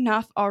busy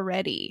enough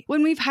already.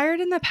 When we've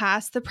hired in the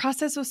past, the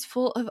process was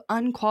full of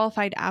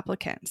unqualified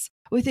applicants.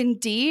 With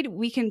Indeed,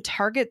 we can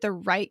target the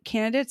right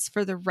candidates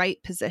for the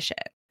right position.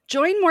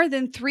 Join more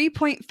than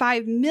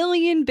 3.5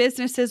 million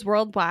businesses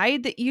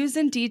worldwide that use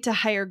Indeed to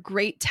hire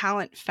great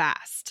talent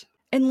fast.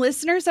 And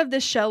listeners of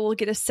this show will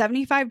get a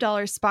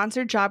 $75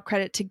 sponsored job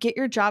credit to get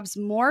your jobs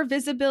more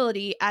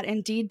visibility at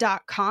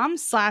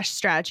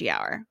Indeed.com/Strategy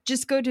Hour.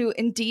 Just go to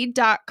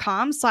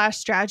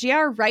Indeed.com/Strategy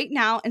Hour right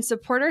now and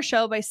support our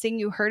show by saying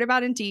you heard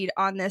about Indeed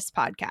on this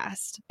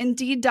podcast.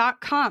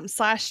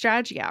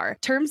 Indeed.com/Strategy Hour.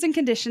 Terms and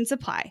conditions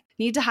apply.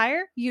 Need to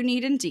hire? You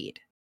need Indeed.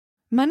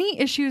 Money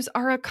issues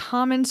are a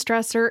common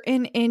stressor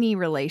in any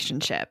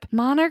relationship.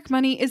 Monarch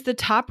Money is the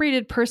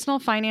top-rated personal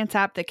finance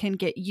app that can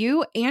get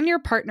you and your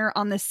partner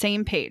on the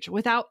same page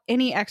without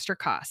any extra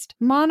cost.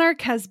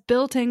 Monarch has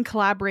built-in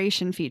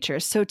collaboration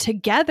features, so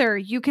together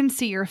you can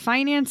see your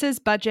finances,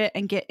 budget,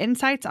 and get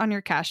insights on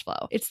your cash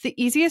flow. It's the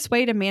easiest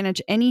way to manage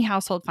any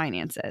household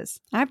finances.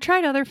 I've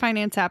tried other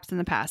finance apps in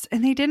the past,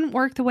 and they didn't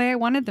work the way I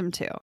wanted them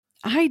to.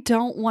 I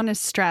don't want to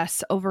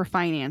stress over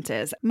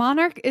finances.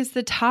 Monarch is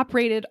the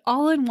top-rated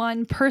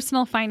all-in-one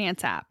personal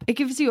finance app. It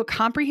gives you a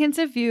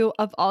comprehensive view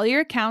of all your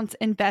accounts,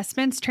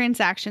 investments,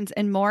 transactions,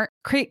 and more.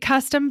 Create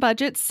custom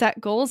budgets, set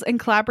goals, and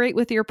collaborate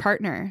with your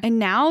partner. And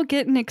now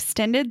get an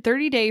extended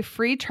 30-day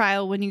free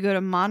trial when you go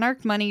to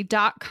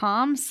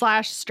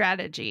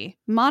monarchmoney.com/strategy.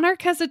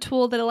 Monarch has a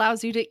tool that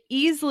allows you to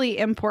easily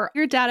import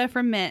your data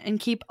from Mint and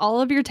keep all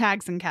of your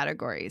tags and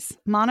categories.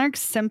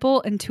 Monarch's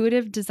simple,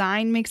 intuitive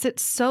design makes it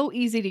so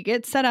easy to get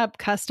set up,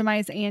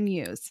 customize, and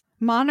use.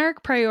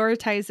 Monarch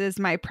prioritizes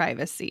my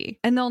privacy,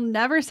 and they'll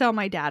never sell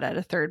my data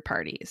to third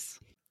parties.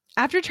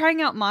 After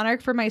trying out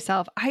Monarch for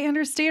myself, I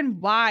understand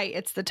why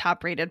it's the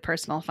top-rated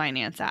personal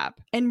finance app.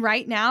 And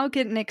right now,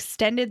 get an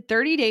extended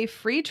 30-day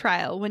free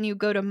trial when you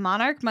go to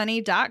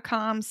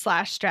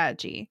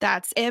monarchmoney.com/strategy.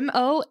 That's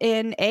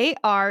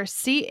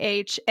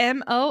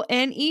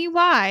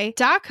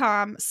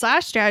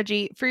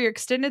monarchmoney.com/strategy for your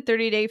extended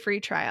 30-day free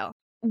trial.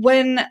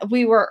 When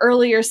we were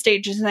earlier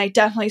stages, and I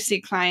definitely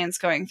see clients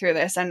going through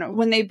this, and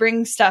when they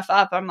bring stuff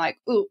up, I'm like,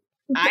 ooh,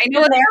 I know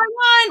what's going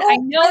on. I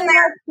know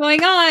what's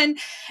going on.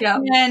 Yeah.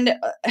 And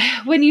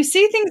when you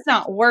see things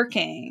not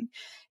working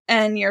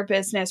in your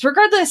business,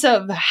 regardless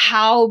of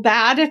how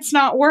bad it's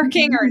not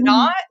working or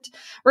not,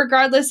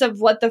 regardless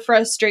of what the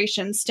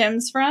frustration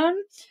stems from,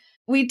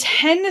 we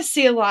tend to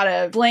see a lot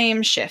of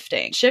blame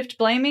shifting,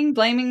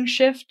 blaming,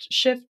 shift.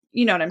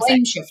 You know what I'm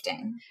saying?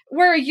 Shifting.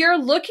 Where you're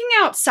looking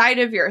outside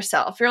of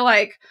yourself. You're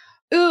like,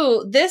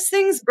 ooh, this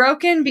thing's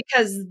broken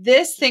because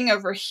this thing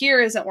over here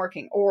isn't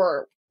working.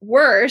 Or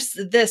worse,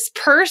 this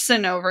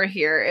person over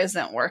here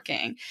isn't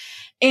working.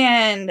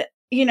 And,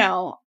 you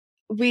know,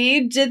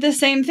 we did the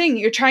same thing.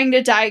 You're trying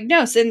to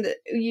diagnose, and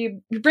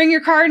you bring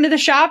your car into the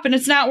shop and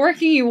it's not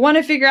working. You want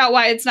to figure out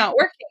why it's not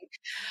working.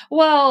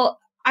 Well,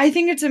 I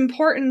think it's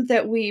important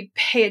that we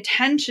pay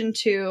attention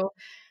to,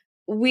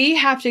 we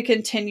have to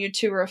continue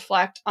to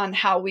reflect on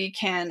how we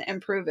can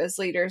improve as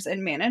leaders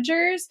and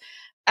managers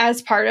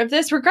as part of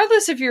this,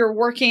 regardless if you're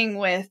working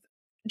with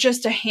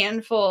just a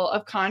handful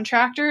of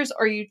contractors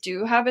or you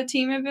do have a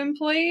team of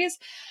employees.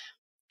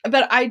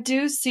 But I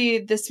do see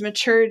this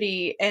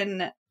maturity,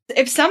 and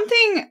if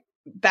something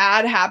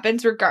bad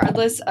happens,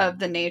 regardless of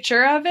the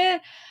nature of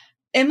it,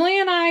 Emily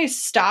and I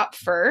stop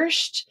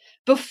first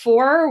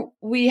before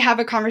we have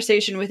a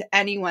conversation with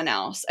anyone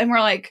else. And we're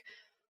like,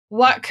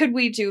 what could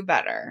we do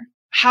better?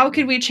 How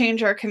could we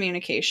change our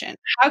communication?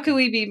 How could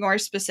we be more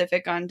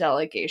specific on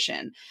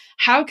delegation?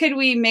 How could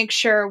we make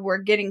sure we're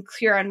getting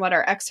clear on what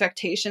our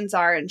expectations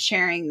are and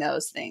sharing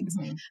those things?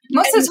 Mm-hmm.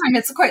 Most of the time,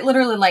 it's quite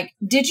literally like,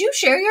 did you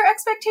share your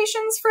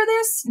expectations for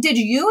this? Did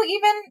you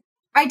even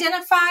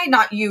identify,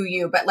 not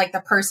you, but like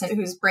the person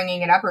who's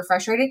bringing it up or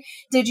frustrated?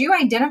 Did you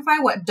identify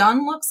what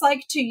done looks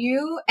like to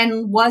you?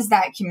 And was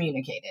that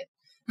communicated?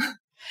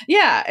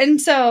 Yeah.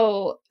 And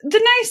so the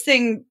nice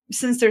thing,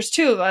 since there's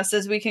two of us,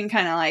 is we can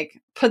kind of like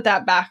put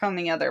that back on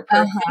the other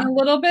person a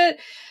little bit.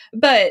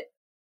 But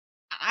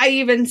I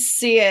even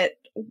see it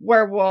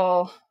where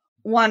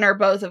one or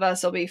both of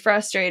us will be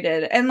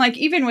frustrated. And like,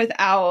 even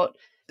without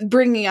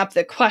bringing up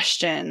the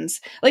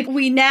questions, like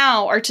we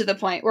now are to the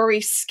point where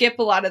we skip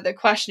a lot of the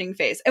questioning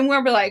phase. And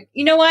we're like,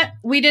 you know what?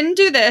 We didn't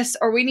do this,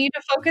 or we need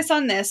to focus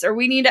on this, or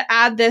we need to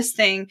add this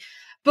thing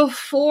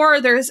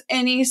before there's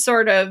any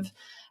sort of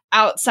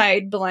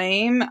outside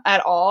blame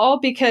at all,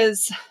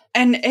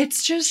 and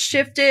it's just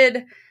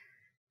shifted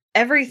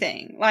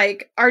everything.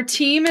 Like, our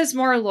team is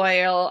more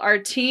loyal. Our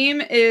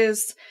team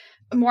is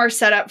more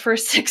set up for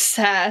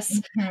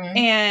success. Mm-hmm.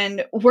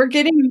 And we're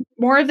getting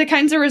more of the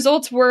kinds of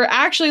results we're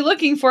actually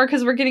looking for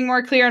because we're getting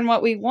more clear on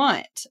what we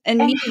want.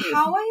 And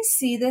how I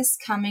see this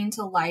coming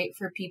to light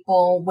for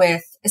people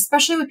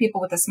especially with people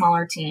with a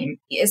smaller team,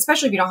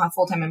 especially if you don't have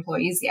full-time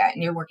employees yet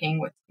and you're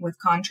working with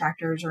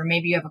contractors, or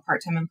maybe you have a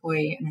part-time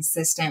employee, an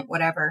assistant,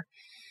 whatever,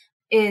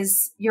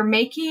 is you're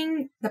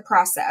making the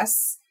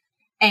process.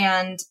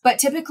 But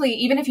typically,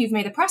 even if you've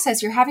made the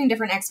process, you're having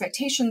different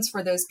expectations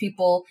for those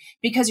people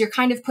because you're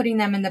kind of putting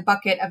them in the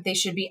bucket of they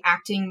should be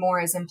acting more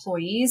as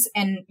employees,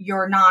 and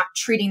you're not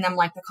treating them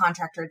like the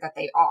contractor that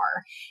they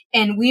are.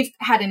 And we've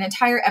had an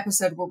entire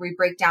episode where we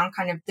break down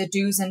kind of the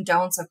do's and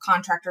don'ts of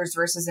contractors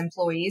versus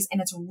employees. And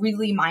it's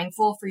really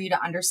mindful for you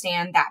to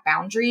understand that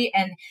boundary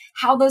and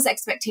how those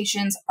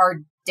expectations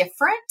are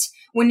different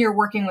when you're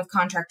working with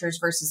contractors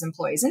versus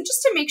employees, and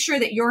just to make sure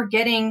that you're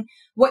getting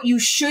what you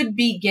should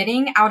be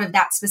getting out of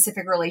that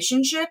specific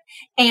relationship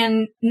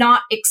and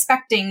not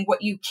expecting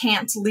what you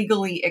can't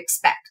legally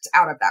expect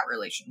out of that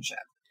relationship.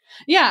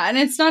 Yeah. And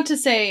it's not to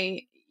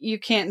say you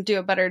can't do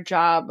a better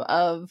job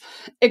of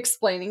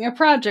explaining a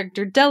project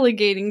or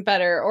delegating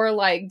better or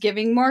like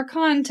giving more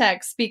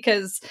context,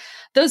 because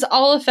those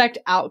all affect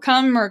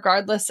outcome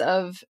regardless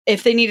of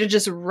if they need to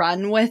just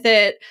run with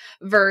it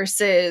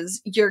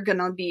versus you're going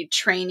to be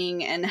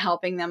training and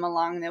helping them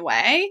along the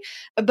way.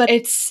 But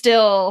it's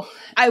still,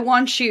 I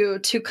want you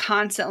to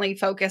constantly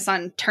focus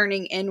on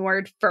turning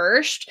inward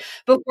first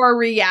before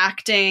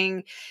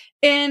reacting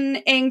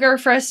in anger,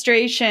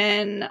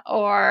 frustration,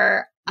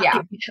 or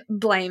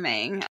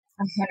blaming. 100%.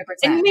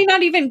 And you may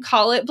not even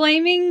call it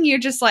blaming. You're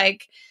just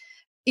like,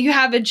 you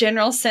have a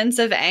general sense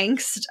of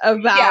angst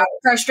about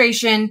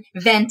frustration,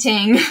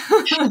 venting.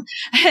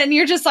 And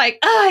you're just like,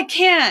 oh, I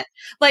can't.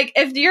 Like,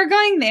 if you're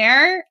going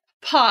there,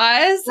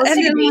 pause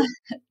and then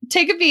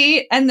take a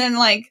beat and then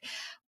like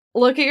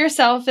look at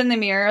yourself in the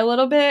mirror a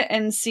little bit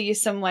and see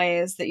some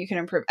ways that you can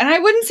improve. And I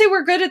wouldn't say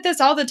we're good at this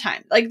all the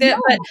time. Like that,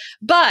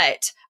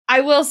 but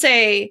I will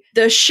say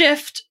the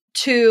shift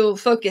to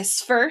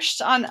focus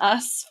first on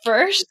us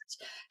first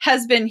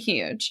has been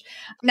huge.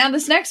 Now,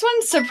 this next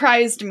one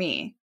surprised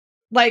me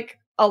like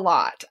a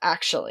lot,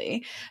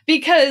 actually,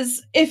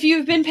 because if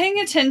you've been paying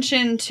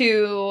attention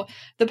to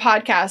the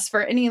podcast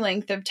for any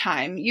length of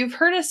time, you've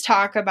heard us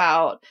talk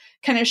about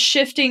kind of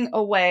shifting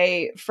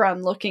away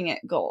from looking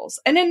at goals.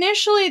 And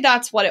initially,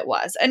 that's what it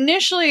was.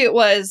 Initially, it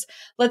was,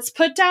 let's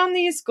put down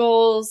these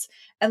goals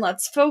and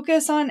let's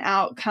focus on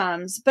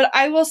outcomes. But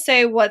I will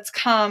say what's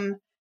come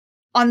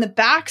on the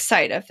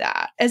backside of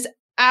that is,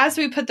 as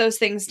we put those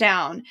things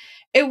down,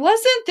 it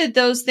wasn't that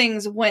those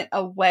things went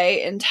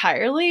away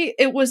entirely.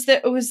 It was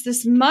that it was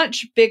this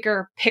much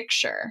bigger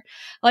picture.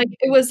 Like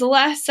it was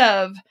less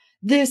of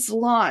this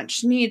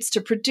launch needs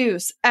to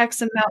produce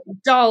X amount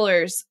of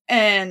dollars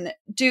and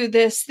do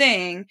this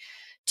thing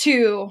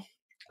to,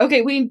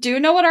 okay, we do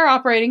know what our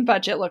operating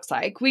budget looks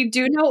like. We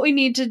do know what we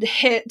need to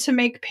hit to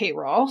make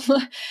payroll.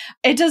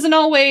 It doesn't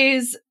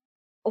always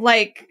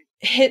like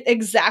hit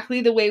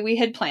exactly the way we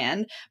had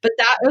planned, but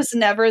that was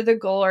never the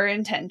goal or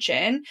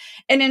intention.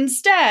 And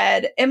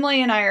instead,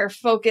 Emily and I are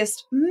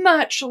focused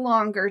much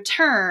longer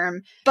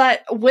term,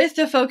 but with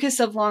the focus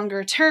of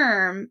longer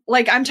term,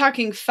 like I'm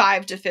talking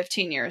 5 to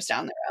 15 years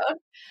down the road,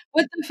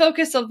 with the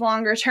focus of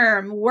longer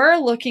term, we're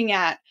looking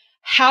at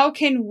how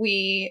can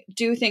we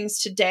do things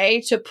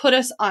today to put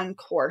us on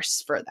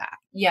course for that.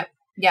 Yep.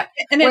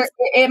 And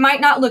it might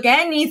not look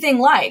anything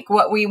like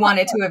what we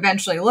wanted to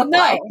eventually look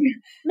like.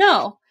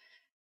 No.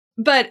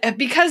 But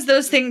because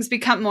those things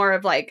become more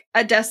of like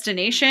a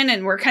destination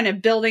and we're kind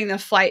of building the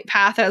flight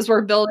path as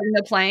we're building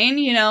the plane,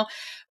 you know,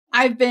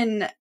 I've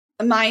been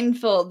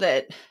mindful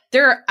that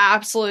there are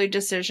absolutely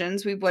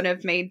decisions we would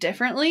have made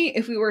differently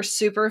if we were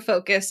super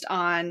focused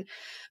on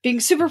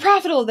being super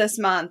profitable this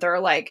month or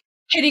like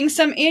hitting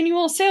some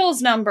annual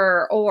sales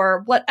number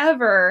or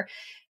whatever.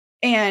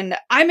 And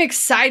I'm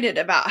excited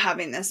about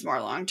having this more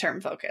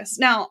long-term focus.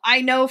 Now,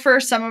 I know for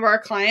some of our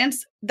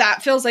clients,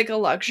 that feels like a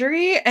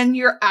luxury. And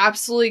you're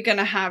absolutely going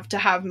to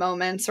have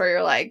moments where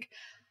you're like,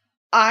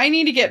 I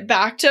need to get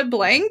back to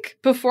blank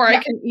before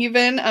I can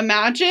even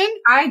imagine.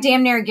 I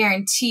damn near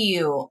guarantee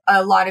you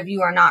a lot of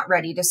you are not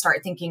ready to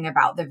start thinking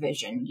about the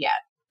vision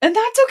yet. And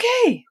that's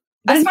okay.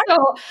 And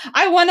so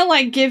I want to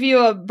like give you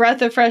a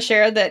breath of fresh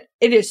air that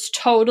it is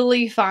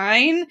totally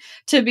fine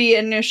to be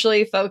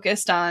initially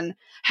focused on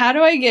how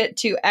do I get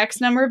to X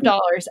number of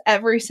dollars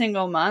every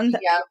single month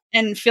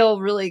and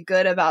feel really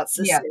good about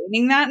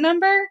sustaining that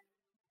number.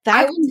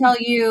 I will tell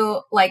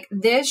you, like,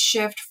 this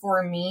shift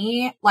for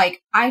me,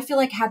 like, I feel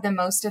like had the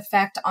most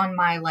effect on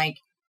my like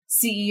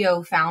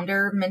CEO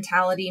founder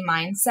mentality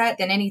mindset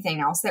than anything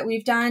else that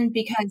we've done,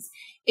 because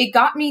it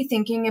got me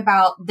thinking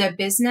about the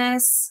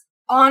business.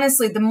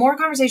 Honestly, the more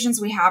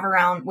conversations we have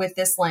around with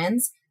this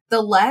lens,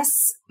 the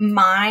less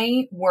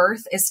my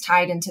worth is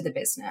tied into the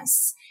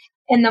business.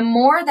 And the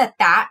more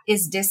that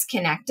is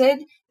disconnected,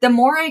 the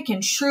more I can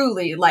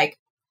truly like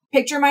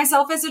picture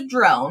myself as a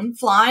drone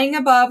flying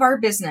above our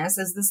business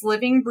as this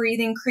living,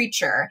 breathing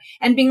creature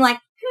and being like,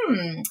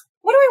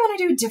 what do I want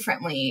to do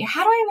differently?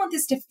 How do I want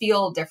this to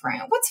feel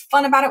different? What's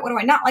fun about it? What do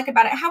I not like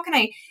about it? How can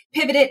I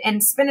pivot it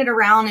and spin it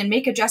around and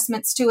make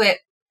adjustments to it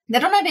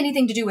that don't have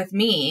anything to do with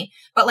me,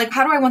 but like,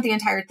 how do I want the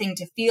entire thing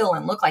to feel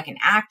and look like and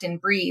act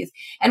and breathe?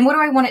 And what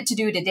do I want it to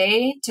do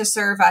today to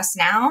serve us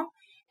now?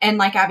 And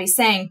like Abby's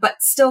saying,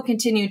 but still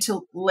continue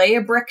to lay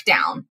a brick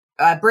down,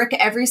 a brick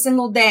every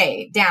single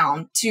day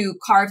down to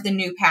carve the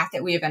new path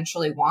that we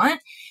eventually want.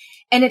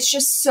 And it's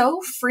just so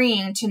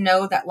freeing to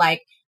know that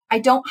like, I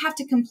don't have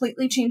to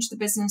completely change the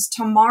business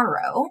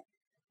tomorrow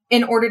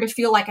in order to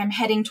feel like I'm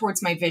heading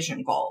towards my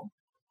vision goal.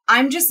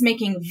 I'm just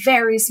making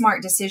very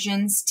smart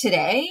decisions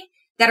today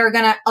that are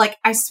going to, like,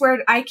 I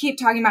swear, I keep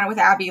talking about it with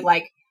Abby,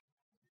 like,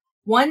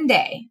 one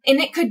day, and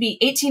it could be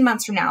 18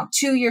 months from now,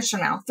 2 years from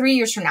now, 3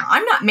 years from now.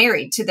 I'm not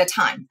married to the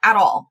time at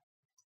all.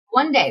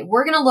 One day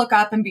we're going to look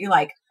up and be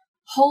like,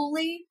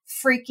 holy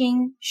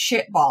freaking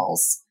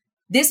shitballs.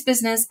 This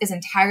business is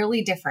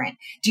entirely different.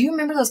 Do you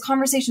remember those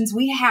conversations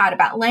we had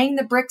about laying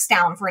the bricks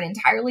down for an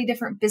entirely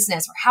different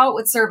business or how it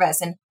would serve us?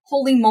 And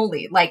holy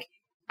moly, like,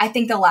 I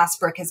think the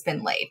last brick has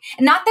been laid.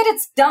 And not that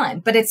it's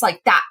done, but it's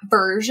like that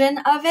version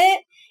of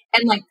it.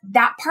 And like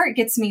that part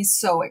gets me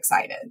so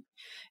excited.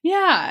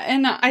 Yeah.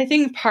 And I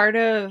think part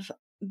of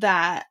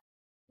that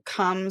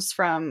comes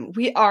from,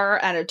 we are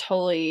at a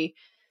totally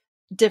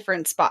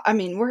different spot. I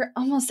mean, we're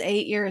almost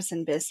 8 years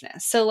in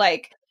business. So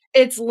like,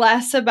 it's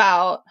less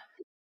about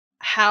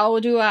how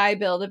do I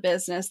build a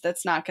business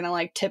that's not going to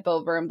like tip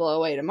over and blow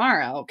away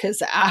tomorrow?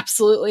 Because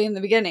absolutely in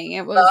the beginning,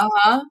 it was,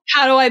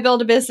 how do I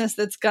build a business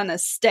that's going to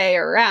stay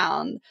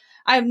around?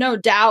 I have no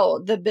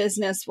doubt the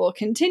business will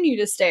continue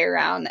to stay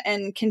around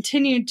and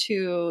continue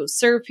to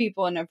serve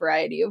people in a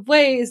variety of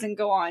ways and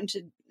go on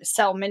to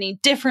sell many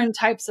different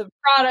types of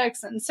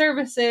products and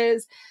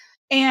services.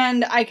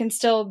 And I can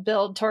still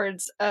build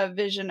towards a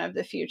vision of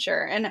the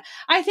future. And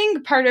I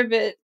think part of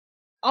it,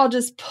 I'll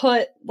just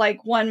put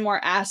like one more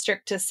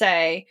asterisk to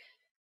say,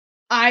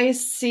 I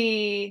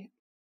see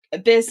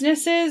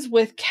businesses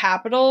with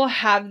capital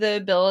have the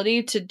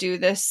ability to do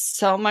this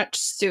so much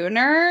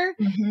sooner.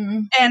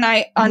 Mm-hmm. And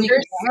I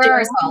understand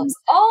ourselves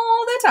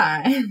all the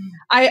time.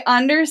 I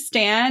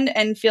understand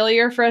and feel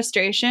your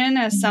frustration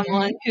as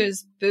someone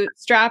who's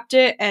bootstrapped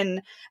it.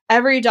 And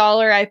every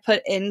dollar I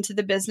put into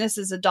the business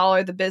is a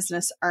dollar the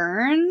business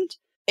earned.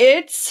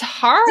 It's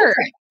hard.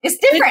 It's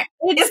different.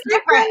 It's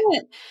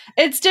different.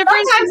 It's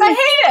different. Sometimes I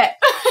hate it.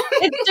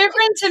 It's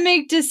different to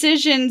make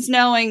decisions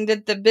knowing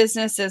that the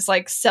business is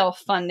like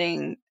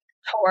self-funding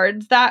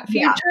towards that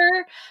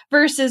future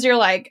versus you're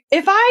like,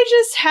 if I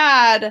just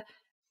had,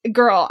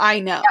 girl,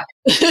 I know.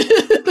 Yeah.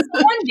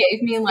 Someone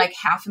gave me like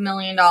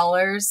 $500,000,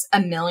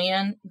 $1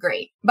 million,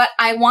 great. But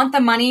I want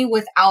the money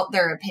without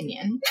their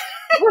opinion.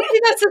 Well,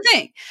 see, that's the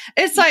thing.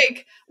 It's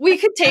like, we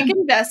could take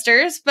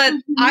investors, but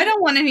I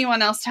don't want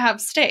anyone else to have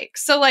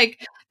stakes. So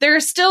like, there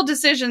are still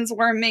decisions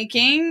we're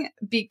making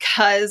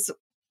because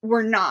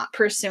we're not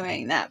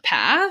pursuing that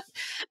path.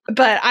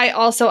 But I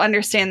also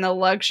understand the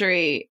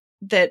luxury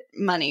that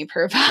money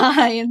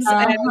provides.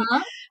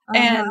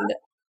 And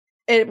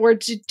we're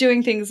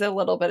doing things a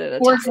little bit at a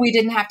time. Or if we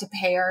didn't have to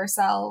pay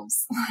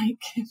ourselves, like,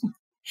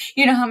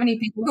 you know how many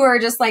people who are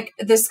just like,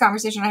 this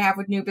conversation I have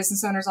with new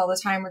business owners all the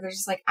time where they're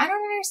just like, I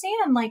don't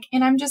understand. Like,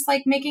 and I'm just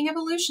like making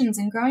evolutions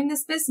and growing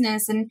this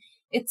business. And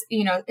it's,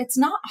 you know, it's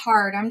not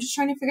hard. I'm just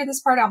trying to figure this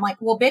part out. I'm like,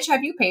 well, bitch,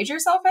 have you paid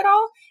yourself at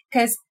all?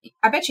 Because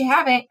I bet you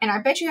haven't. And I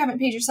bet you haven't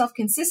paid yourself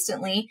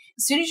consistently.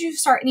 As soon as you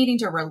start needing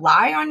to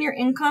rely on your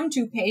income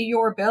to pay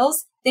your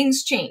bills,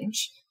 things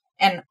change.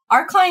 And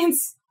our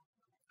clients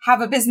have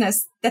a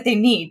business that they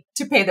need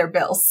to pay their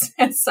bills.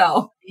 And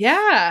so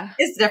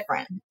it's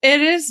different.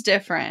 It is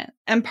different.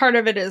 And part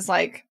of it is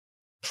like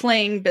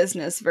playing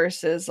business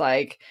versus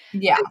like,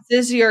 this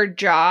is your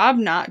job,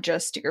 not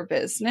just your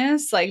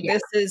business. Like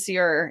this is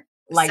your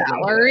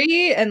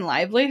salary and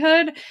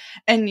livelihood.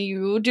 And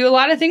you do a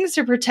lot of things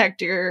to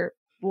protect your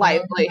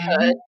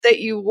livelihood that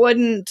you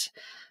wouldn't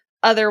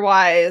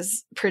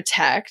otherwise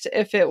protect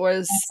if it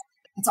was.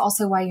 It's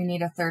also why you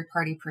need a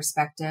third-party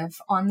perspective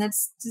on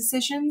these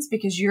decisions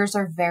because yours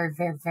are very,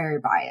 very, very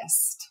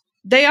biased.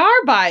 They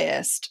are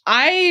biased.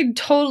 I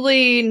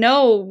totally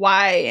know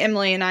why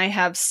Emily and I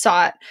have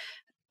sought,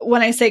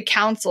 when I say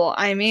counsel,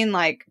 I mean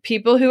like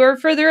people who are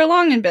further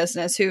along in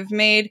business, who've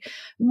made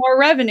more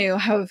revenue,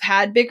 who've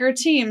had bigger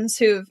teams,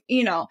 who've,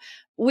 you know,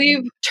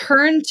 we've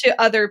turned to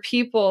other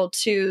people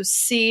to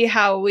see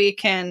how we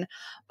can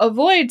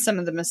avoid some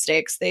of the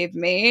mistakes they've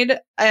made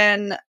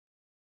and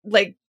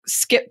like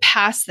skip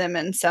past them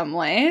in some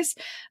ways,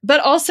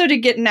 but also to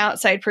get an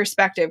outside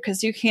perspective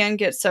because you can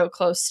get so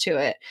close to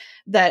it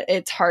that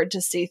it's hard to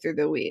see through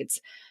the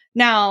weeds.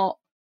 Now,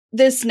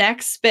 this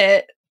next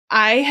bit,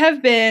 I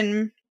have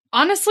been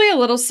honestly a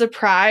little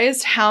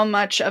surprised how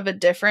much of a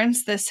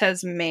difference this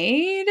has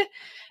made.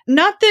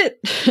 Not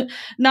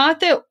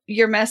that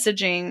your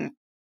messaging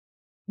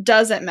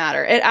doesn't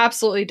matter. It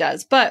absolutely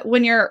does. But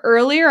when you're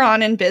earlier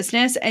on in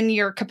business and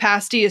your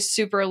capacity is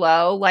super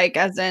low, like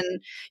as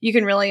in you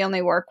can really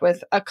only work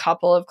with a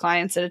couple of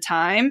clients at a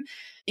time,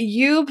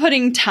 you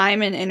putting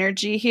time and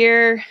energy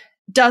here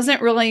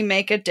doesn't really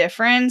make a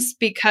difference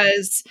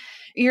because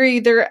you're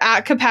either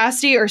at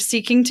capacity or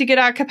seeking to get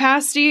at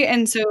capacity.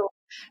 And so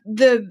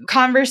the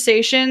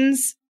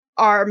conversations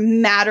are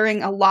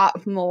mattering a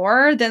lot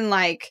more than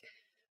like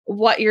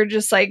what you're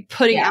just like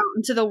putting out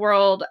into the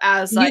world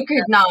as like. You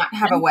could not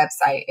have a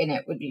website and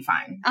it would be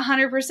fine.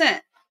 100%.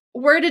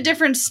 We're at a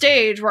different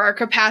stage where our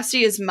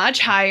capacity is much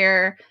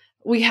higher.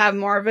 We have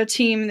more of a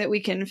team that we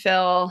can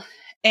fill.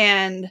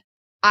 And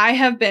I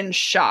have been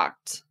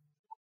shocked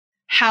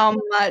how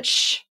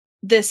much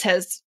this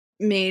has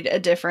made a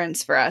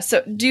difference for us.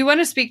 So do you want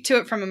to speak to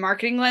it from a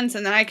marketing lens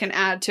and then I can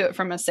add to it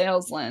from a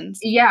sales lens?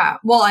 Yeah.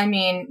 Well, I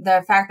mean,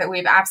 the fact that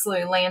we've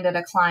absolutely landed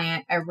a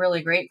client, a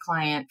really great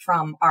client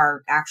from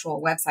our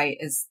actual website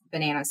is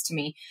bananas to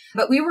me.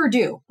 But we were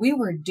due. We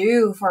were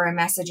due for a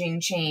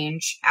messaging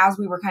change as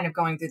we were kind of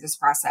going through this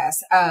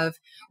process of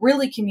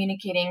really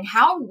communicating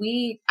how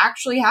we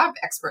actually have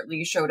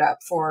expertly showed up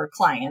for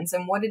clients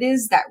and what it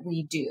is that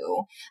we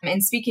do,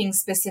 and speaking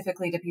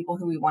specifically to people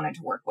who we wanted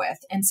to work with.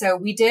 And so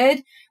we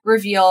did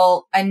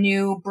reveal a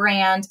new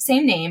brand,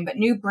 same name, but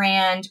new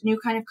brand, new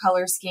kind of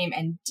color scheme,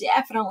 and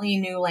definitely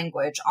new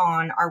language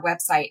on our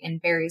website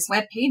and various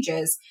web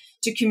pages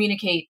to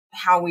communicate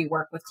how we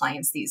work with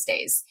clients these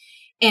days.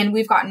 And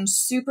we've gotten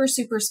super,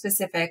 super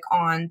specific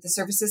on the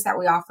services that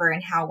we offer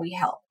and how we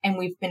help. And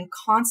we've been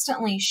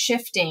constantly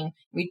shifting.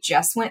 We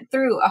just went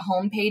through a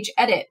homepage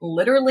edit.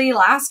 Literally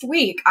last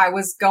week, I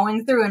was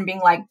going through and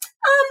being like, we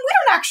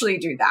don't actually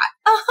do that.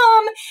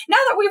 Now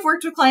that we've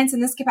worked with clients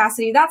in this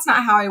capacity, that's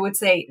not how I would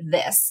say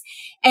this.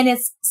 And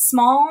it's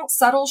small,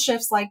 subtle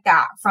shifts like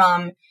that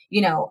from,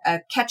 a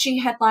catchy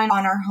headline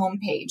on our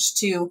homepage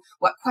to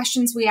what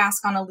questions we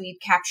ask on a lead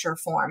capture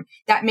form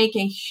that make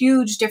a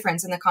huge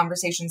difference in the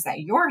conversations that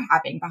you're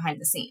having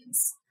behind the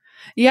scenes.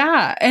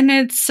 Yeah. And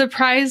it's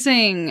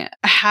surprising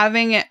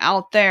having it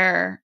out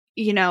there.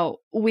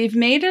 We've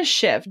made a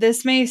shift.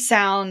 This may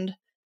sound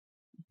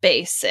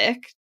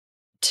basic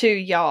to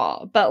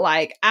y'all, but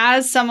like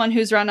as someone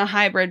who's run a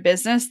hybrid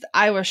business,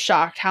 I was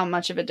shocked how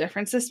much of a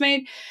difference this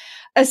made.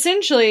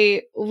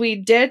 Essentially, we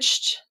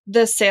ditched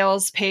the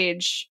sales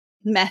page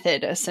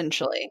method.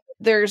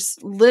 There's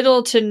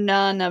little to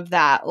none of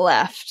that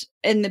left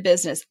in the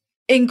business,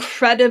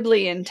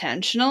 incredibly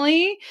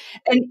intentionally.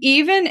 And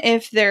even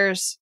if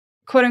there's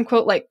quote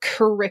unquote like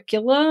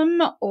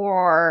curriculum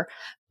or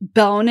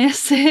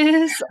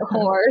bonuses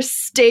or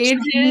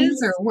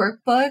stages or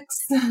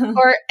workbooks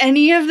or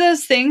any of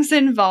those things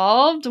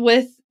involved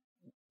with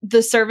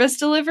the service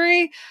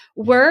delivery,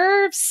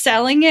 we're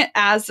selling it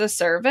as a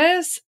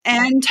service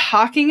and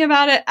talking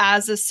about it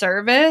as a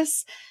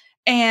service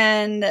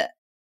and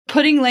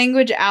putting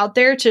language out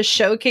there to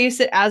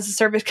showcase it as a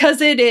service because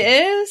it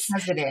is.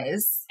 As it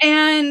is.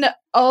 And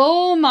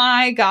oh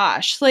my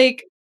gosh,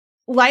 like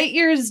light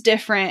years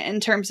different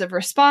in terms of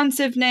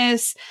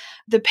responsiveness.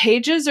 The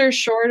pages are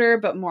shorter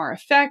but more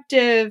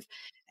effective.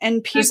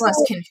 And there's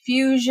less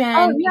confusion.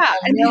 Oh, yeah.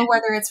 People know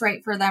whether it's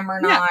right for them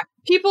or not.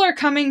 People are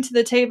coming to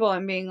the table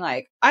and being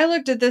like, I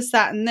looked at this,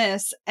 that, and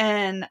this,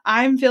 and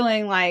I'm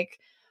feeling like,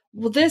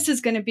 well, this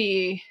is going to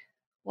be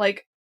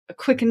like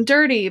quick and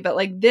dirty, but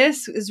like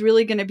this is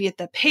really going to be at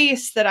the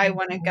pace that I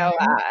want to go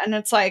at. And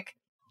it's like,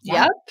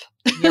 yep.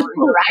 You're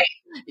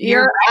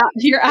right.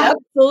 You're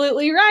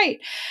absolutely right.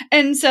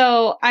 And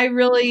so I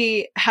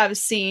really have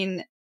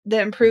seen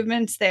the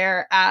improvements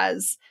there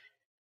as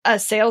a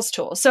sales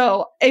tool.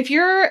 So if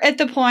you're at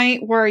the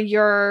point where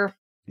you're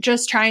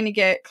just trying to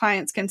get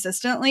clients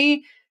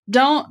consistently,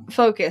 don't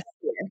focus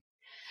here.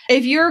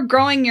 If you're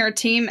growing your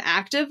team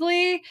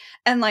actively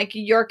and like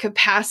your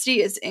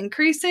capacity is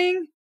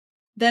increasing,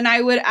 then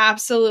I would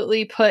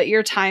absolutely put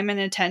your time and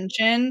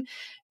attention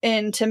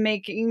into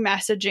making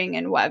messaging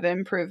and web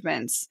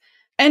improvements.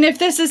 And if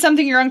this is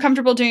something you're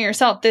uncomfortable doing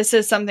yourself, this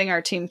is something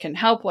our team can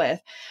help with.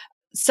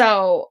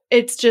 So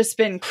it's just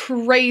been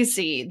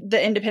crazy,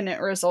 the independent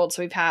results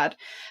we've had,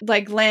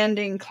 like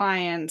landing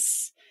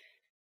clients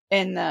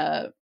in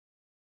the,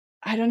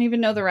 I don't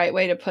even know the right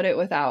way to put it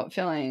without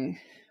feeling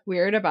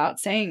weird about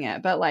saying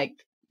it, but like,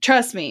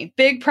 trust me,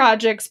 big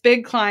projects,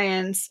 big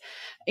clients,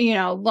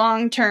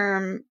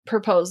 long-term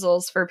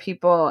proposals for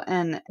people,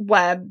 and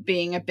web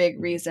being a big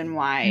reason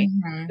why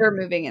they're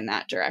moving in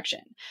that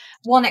direction.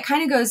 Well, and it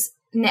kind of goes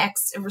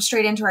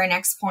straight into our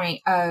next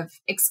point of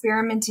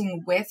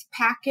experimenting with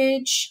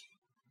package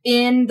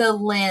in the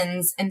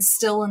lens and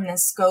still in the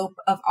scope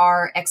of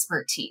our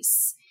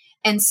expertise.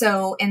 And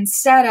so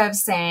instead of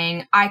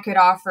saying, I could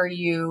offer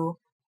you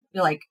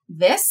like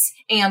this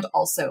and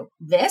also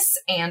this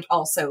and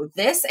also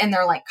this, and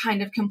they're like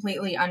kind of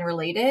completely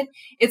unrelated,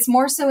 it's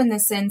more so in the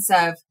sense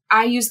of,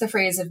 I use the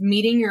phrase of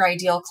meeting your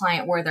ideal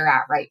client where they're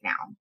at right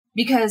now.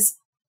 Because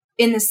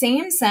in the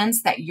same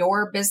sense that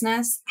your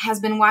business has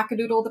been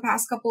wackadoodle the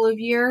past couple of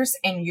years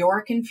and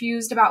you're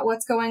confused about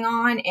what's going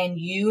on and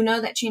you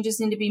know that changes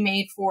need to be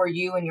made for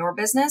you and your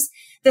business,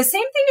 the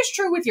same thing is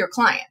true with your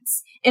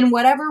clients in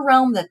whatever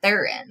realm that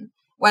they're in,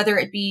 whether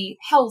it be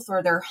health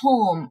or their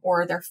home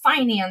or their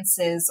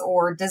finances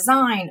or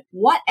design,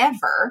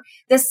 whatever,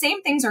 the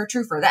same things are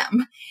true for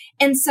them.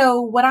 And so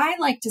what I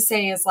like to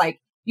say is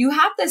like, you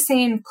have the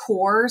same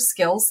core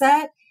skill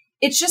set.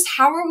 It's just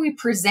how are we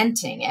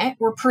presenting it?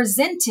 We're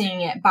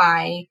presenting it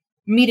by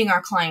meeting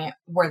our client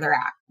where they're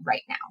at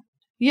right now.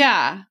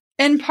 Yeah.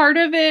 And part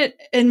of it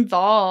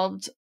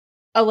involved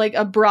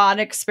a broad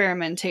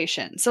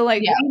experimentation. So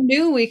we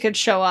knew we could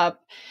show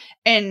up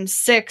in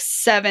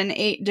 6, 7,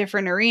 8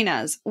 different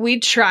arenas. We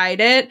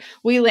tried it.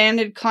 We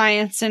landed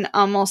clients in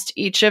almost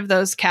each of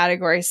those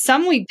categories.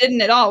 Some we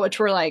didn't at all, which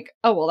we're like,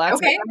 oh, well, that's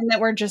okay. That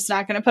we're just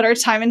not going to put our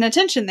time and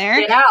attention there.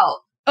 Get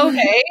out.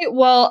 Okay.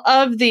 Well,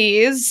 of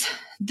these,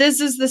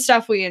 this is the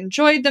stuff we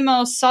enjoyed the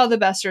most, saw the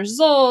best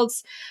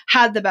results,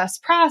 had the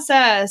best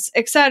process,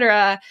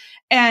 etc.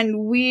 And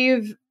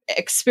we've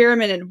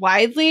experimented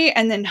widely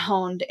and then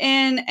honed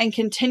in and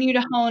continue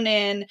to hone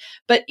in.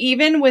 But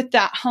even with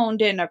that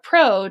honed in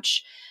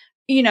approach,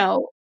 you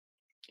know,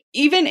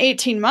 even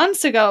 18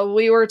 months ago,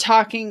 we were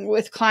talking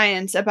with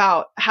clients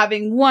about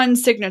having one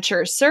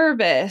signature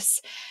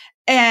service.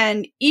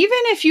 And even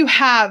if you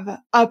have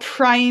a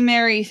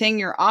primary thing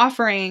you're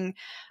offering,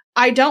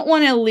 I don't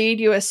want to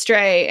lead you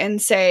astray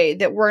and say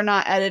that we're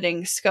not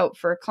editing scope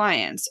for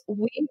clients.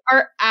 We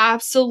are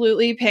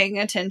absolutely paying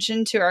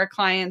attention to our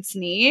clients'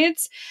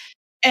 needs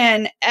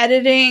and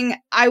editing,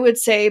 I would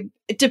say,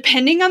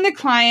 depending on the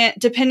client,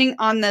 depending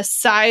on the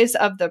size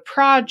of the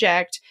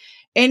project,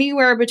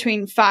 anywhere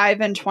between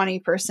 5 and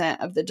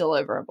 20% of the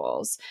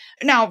deliverables.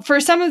 Now, for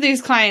some of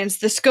these clients,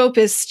 the scope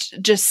is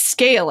just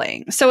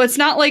scaling. So it's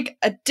not like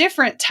a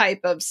different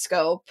type of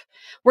scope.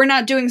 We're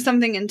not doing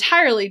something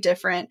entirely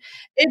different.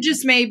 It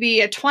just may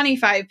be a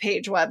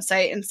 25-page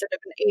website instead of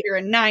an 8 or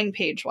a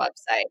 9-page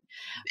website.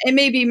 It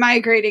may be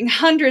migrating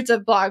hundreds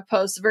of blog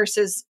posts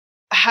versus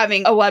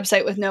having a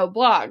website with no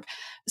blog.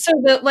 So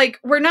that, like,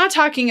 we're not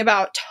talking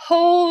about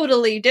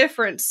totally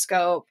different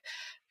scope,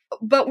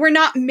 but we're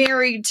not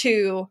married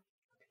to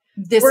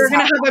this. We're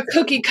going to have a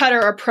cookie cutter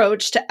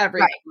approach to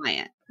every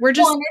client. We're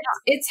just,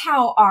 it's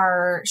how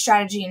our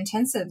strategy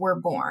intensive were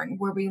born,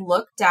 where we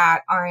looked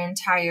at our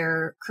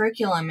entire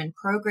curriculum and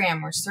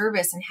program or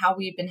service and how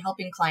we've been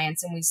helping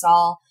clients. And we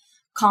saw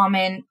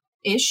common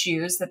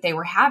issues that they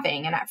were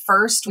having. And at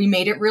first we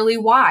made it really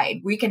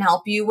wide. We can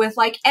help you with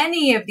like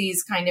any of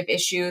these kind of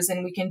issues,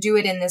 and we can do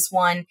it in this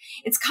one.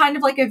 It's kind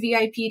of like a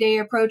VIP day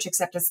approach,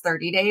 except it's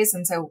 30 days.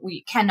 And so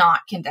we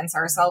cannot condense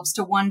ourselves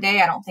to one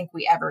day. I don't think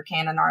we ever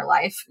can in our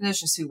life.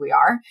 That's just who we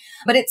are.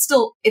 But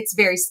it's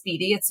very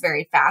speedy. It's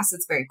very fast.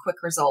 It's very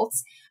quick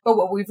results. But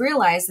what we've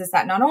realized is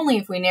that not only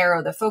if we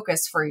narrow the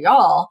focus for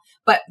y'all,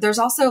 but there's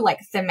also like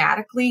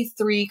thematically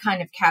 3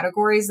 kind of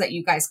categories that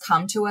you guys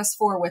come to us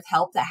for with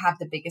help that have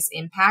the biggest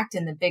impact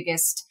and the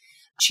biggest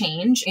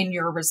change in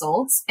your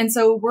results. And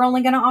so we're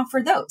only going to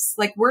offer those.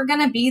 Like, we're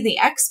going to be the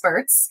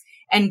experts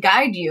and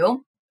guide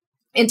you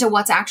into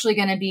what's actually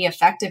going to be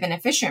effective and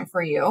efficient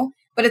for you.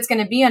 But it's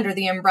going to be under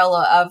the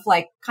umbrella of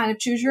like kind of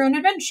choose your own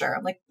adventure.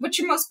 Like, what's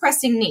your most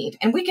pressing need?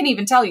 And we can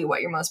even tell you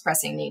what your most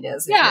pressing need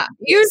is. Yeah.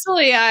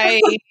 Usually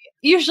I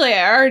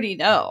already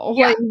know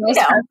what your most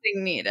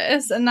pressing need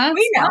is. And that's,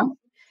 we know.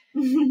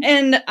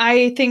 And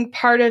I think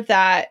part of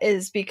that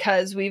is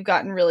because we've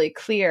gotten really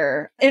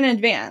clear in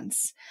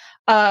advance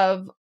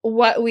of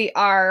what we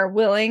are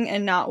willing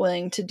and not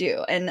willing to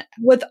do. And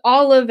with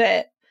all of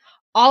it,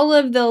 all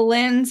of the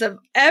lens of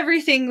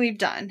everything we've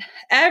done,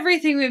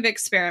 everything we've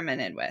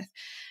experimented with,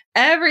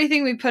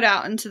 everything we put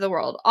out into the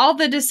world, all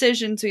the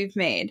decisions we've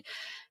made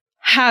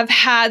have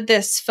had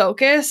this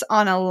focus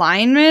on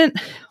alignment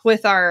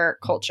with our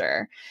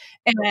culture.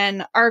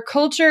 And our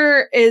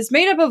culture is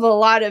made up of a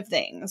lot of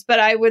things,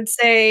 but I would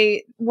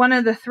say one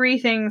of the 3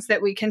 things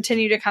that we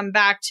continue to come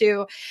back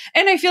to,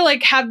 and I feel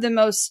like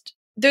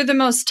they're the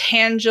most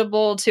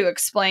tangible to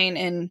explain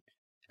in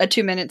a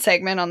 2-minute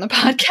segment on the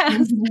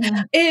podcast,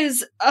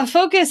 is a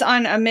focus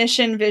on a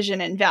mission,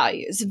 vision, and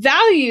values.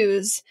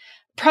 Values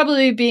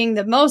probably being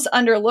the most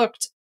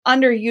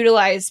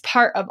underutilized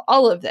part of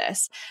all of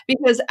this,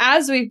 because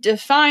as we've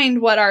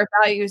defined what our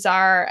values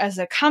are as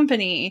a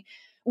company,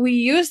 we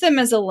use them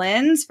as a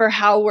lens for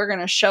how we're going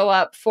to show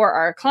up for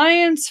our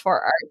clients, for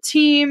our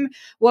team,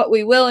 what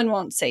we will and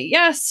won't say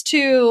yes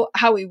to,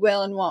 how we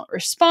will and won't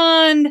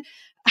respond,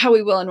 how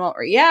we will and won't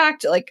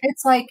react. Like,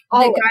 it's like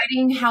the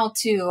guiding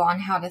how-to on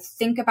how to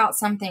think about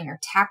something or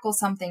tackle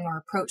something or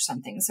approach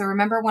something. So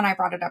remember when I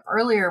brought it up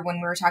earlier, when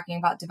we were talking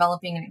about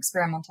developing an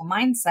experimental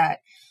mindset,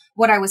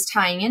 what I was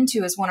tying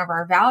into is one of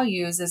our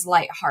values is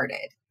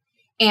lighthearted.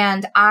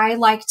 And I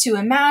like to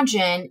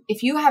imagine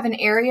if you have an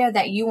area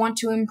that you want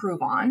to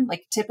improve on,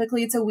 like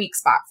typically it's a weak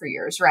spot for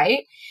yours,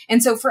 right?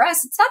 And so for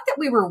us, it's not that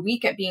we were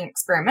weak at being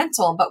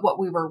experimental, but what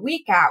we were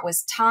weak at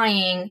was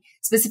tying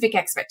specific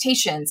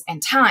expectations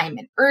and time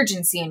and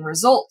urgency and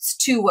results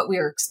to what we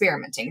were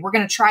experimenting. We're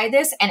going to try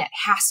this and it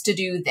has to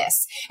do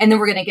this. And then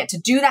we're going to get to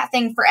do that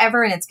thing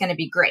forever and it's going to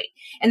be great.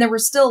 And there were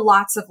still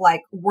lots of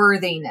like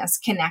worthiness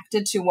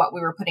connected to what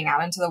we were putting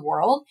out into the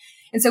world.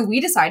 And so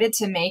we decided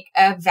to make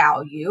a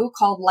value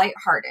called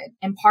lighthearted.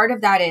 And part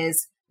of that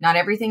is not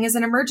everything is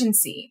an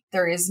emergency.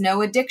 There is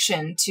no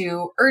addiction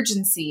to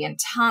urgency and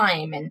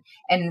time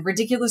and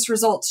ridiculous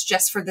results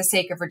just for the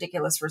sake of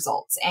ridiculous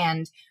results.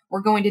 And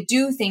we're going to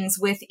do things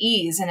with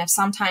ease. And if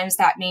sometimes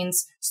that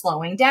means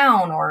slowing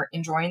down or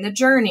enjoying the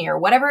journey or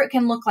whatever it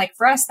can look like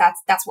for us,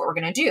 that's what we're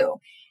going to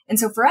do. And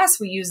so for us,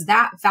 we use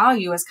that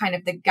value as kind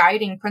of the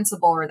guiding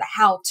principle or the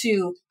how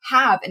to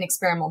have an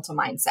experimental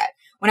mindset.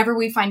 Whenever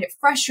we find it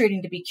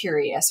frustrating to be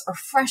curious or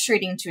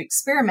frustrating to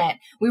experiment,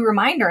 we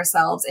remind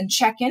ourselves and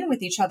check in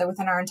with each other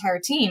within our entire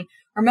team.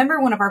 Remember,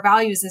 one of our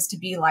values is to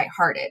be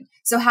lighthearted.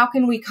 So how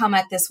can we come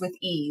at this with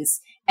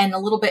ease and a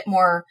little bit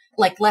more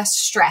like less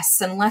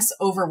stress and less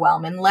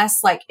overwhelm and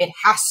less like it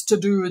has to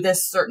do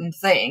this certain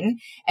thing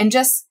and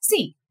just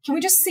see, can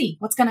we just see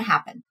what's going to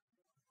happen?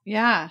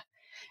 Yeah.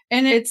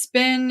 And it's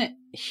been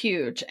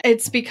huge.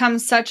 It's become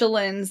such a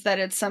lens that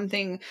it's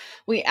something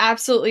we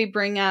absolutely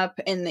bring up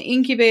in the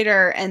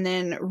incubator and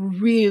then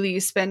really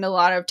spend a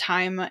lot of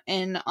time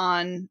in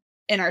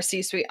our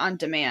C-suite on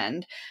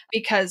demand,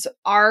 because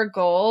our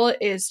goal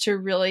is to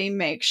really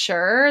make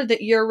sure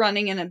that you're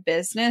running in a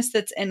business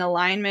that's in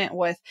alignment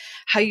with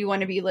how you want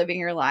to be living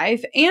your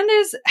life and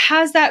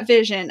has that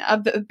vision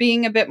of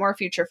being a bit more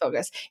future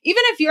focused.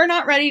 Even if you're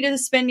not ready to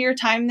spend your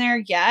time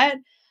there yet,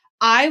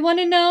 I want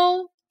to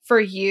know for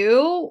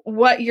you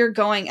what you're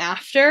going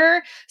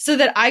after so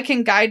that I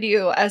can guide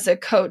you as a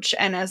coach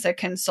and as a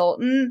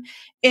consultant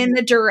in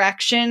the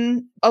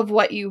direction of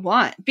what you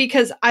want.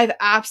 Because I've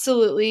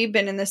absolutely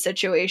been in the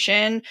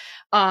situation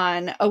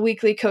on a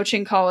weekly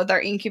coaching call with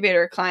our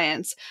incubator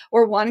clients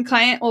where one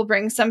client will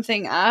bring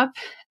something up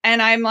and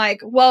I'm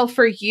like, well,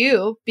 for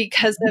you,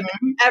 because of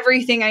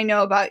everything I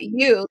know about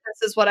you,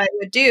 this is what I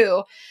would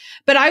do.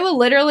 But I will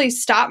literally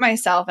stop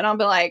myself and I'll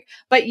be like,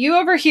 but you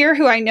over here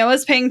who I know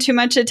is paying too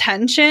much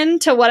attention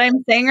to what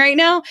I'm saying right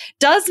now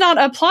does not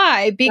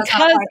apply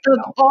because of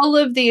all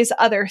of these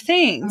other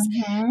things.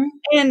 Mm-hmm.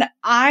 And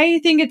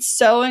I think it's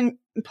so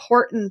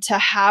important to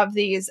have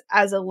these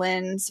as a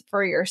lens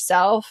for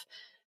yourself,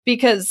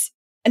 because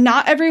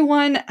not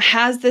everyone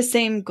has the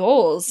same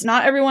goals.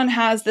 Not everyone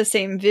has the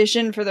same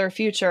vision for their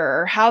future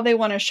or how they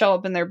want to show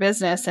up in their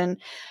business. And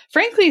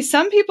frankly,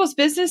 some people's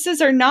businesses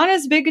are not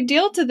as big a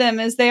deal to them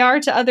as they are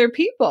to other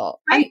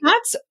people. Right. And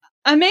that's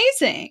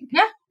amazing.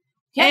 Yeah.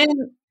 Yeah.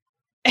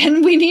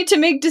 And we need to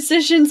make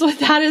decisions with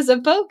that as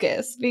a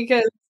focus,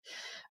 because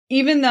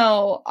even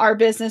though our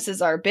business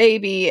is our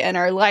baby and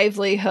our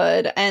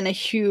livelihood and a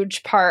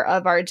huge part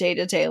of our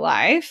day-to-day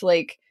life,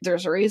 like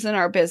there's a reason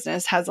our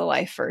business has a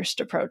life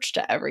first approach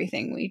to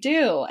everything we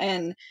do.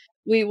 And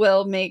we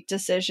will make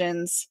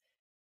decisions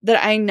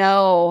that I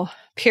know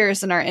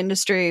peers in our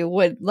industry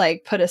would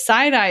like put a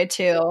side eye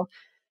to,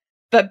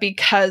 but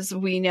because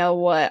we know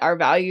what our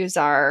values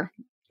are,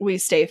 we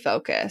stay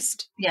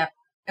focused. Yeah.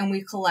 And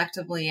we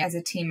collectively as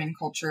a team and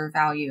culture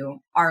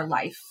value our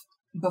life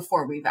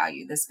before we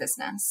value this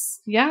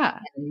business. Yeah.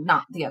 And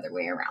not the other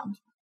way around.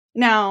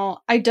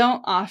 Now, I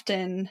don't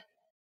often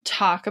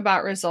talk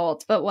about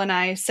results, but when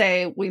I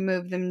say we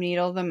move the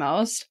needle the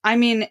most, I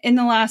mean, in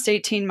the last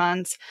 18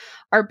 months,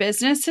 our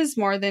business has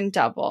more than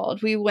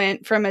doubled. We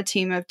went from a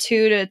team of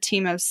 2 to a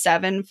team of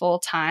 7 full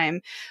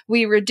time.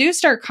 We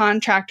reduced our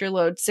contractor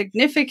load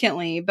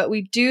significantly, but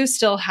we do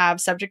still have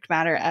subject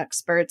matter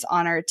experts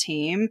on our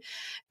team.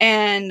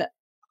 And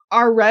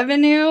our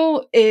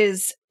revenue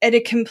is at a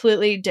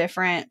completely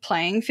different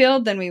playing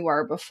field than we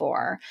were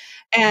before.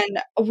 And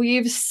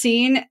we've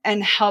seen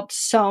and helped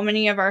so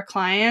many of our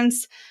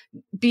clients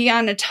be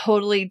on a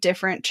totally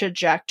different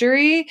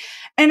trajectory.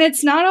 And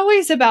it's not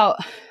always about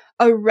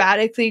a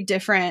radically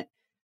different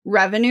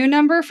revenue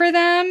number for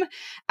them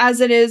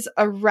as it is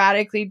a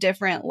radically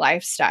different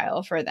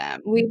lifestyle for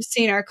them. We've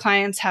seen our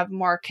clients have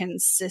more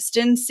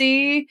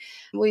consistency.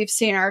 We've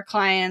seen our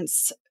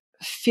clients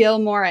feel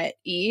more at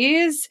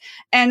ease.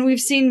 And we've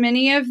seen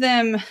many of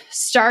them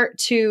start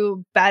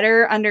to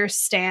better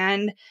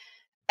understand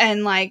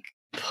and like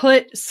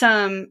put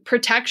some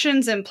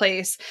protections in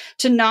place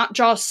to not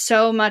draw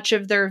so much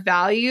of their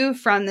value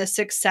from the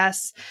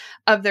success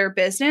of their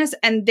business.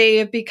 And they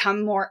have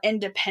become more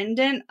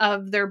independent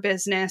of their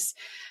business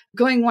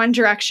going one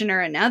direction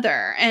or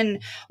another.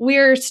 And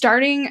we're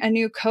starting a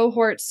new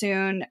cohort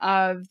soon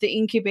of the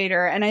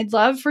incubator. And I'd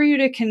love for you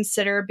to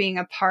consider being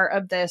a part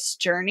of this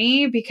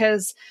journey,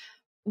 because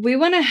we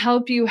want to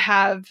help you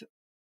have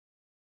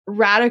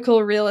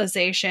radical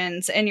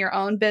realizations in your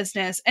own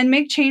business and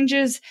make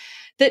changes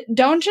that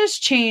don't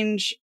just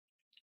change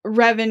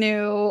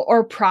revenue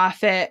or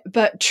profit,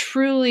 but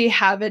truly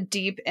have a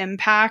deep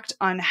impact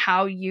on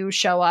how you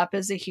show up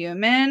as a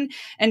human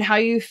and how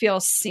you feel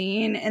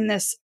seen in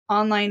this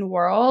online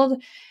world.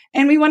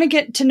 And we want to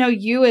get to know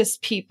you as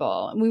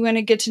people. We want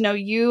to get to know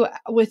you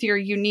with your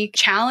unique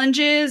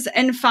challenges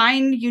and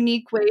find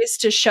unique ways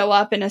to show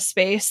up in a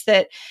space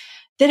that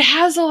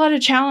has a lot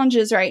of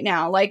challenges right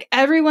now. Like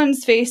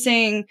everyone's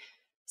facing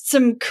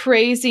some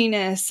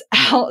craziness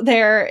out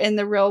there in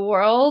the real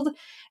world,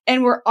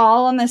 and we're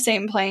all on the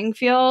same playing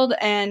field.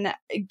 And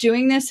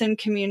doing this in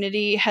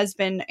community has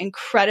been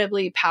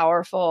incredibly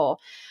powerful.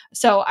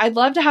 So I'd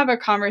love to have a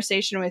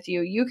conversation with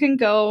you. You can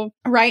go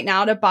right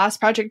now to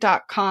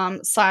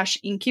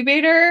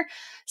bossproject.com/incubator,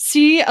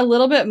 see a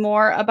little bit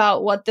more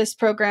about what this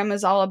program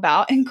is all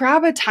about, and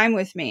grab a time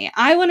with me.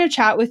 I want to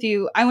chat with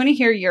you. I want to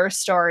hear your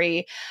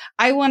story.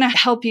 I want to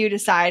help you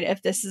decide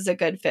if this is a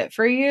good fit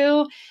for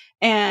you.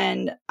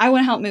 And I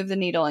want to help move the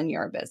needle in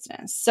your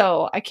business.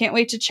 So I can't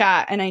wait to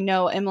chat. And I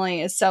know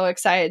Emily is so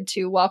excited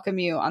to welcome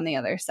you on the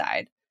other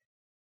side.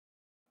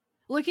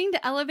 Looking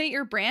to elevate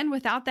your brand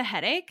without the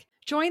headache?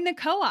 Join the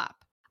Co-op,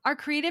 our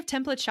creative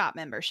template shop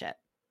membership.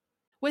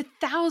 With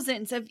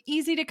thousands of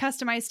easy to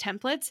customize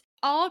templates,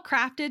 all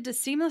crafted to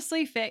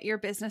seamlessly fit your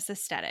business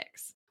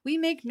aesthetics, we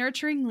make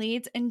nurturing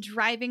leads and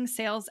driving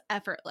sales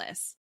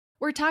effortless.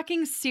 We're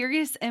talking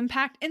serious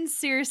impact and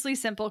seriously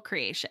simple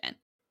creation.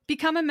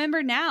 Become a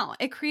member now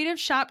at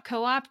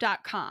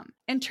creativeshopcoop.com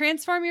and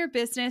transform your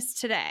business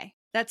today.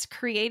 That's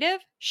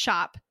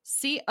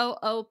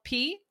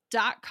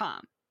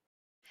creativeshopcoop.com.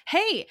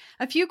 Hey,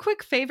 a few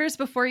quick favors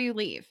before you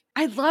leave.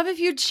 I'd love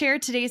if you'd share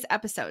today's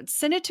episode,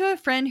 send it to a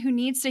friend who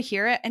needs to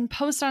hear it, and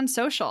post on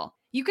social.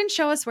 You can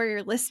show us where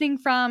you're listening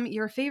from,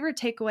 your favorite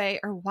takeaway,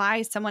 or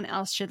why someone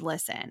else should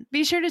listen.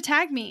 Be sure to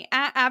tag me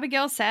at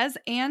Abigail Says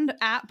and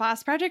at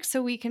Boss Project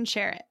so we can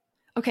share it.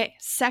 Okay,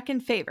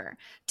 second favor.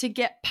 To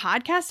get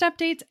podcast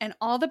updates and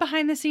all the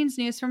behind the scenes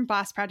news from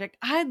Boss Project,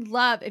 I'd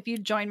love if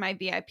you'd join my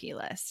VIP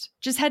list.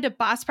 Just head to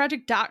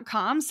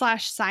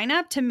bossproject.com/sign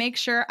up to make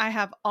sure I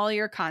have all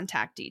your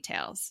contact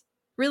details.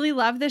 Really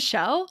love the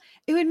show?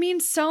 It would mean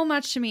so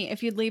much to me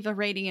if you'd leave a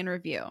rating and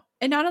review.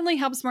 It not only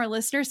helps more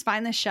listeners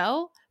find the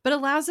show, but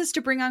allows us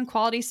to bring on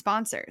quality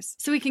sponsors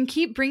so we can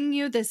keep bringing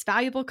you this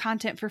valuable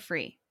content for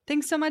free.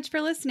 Thanks so much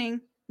for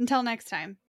listening. Until next time.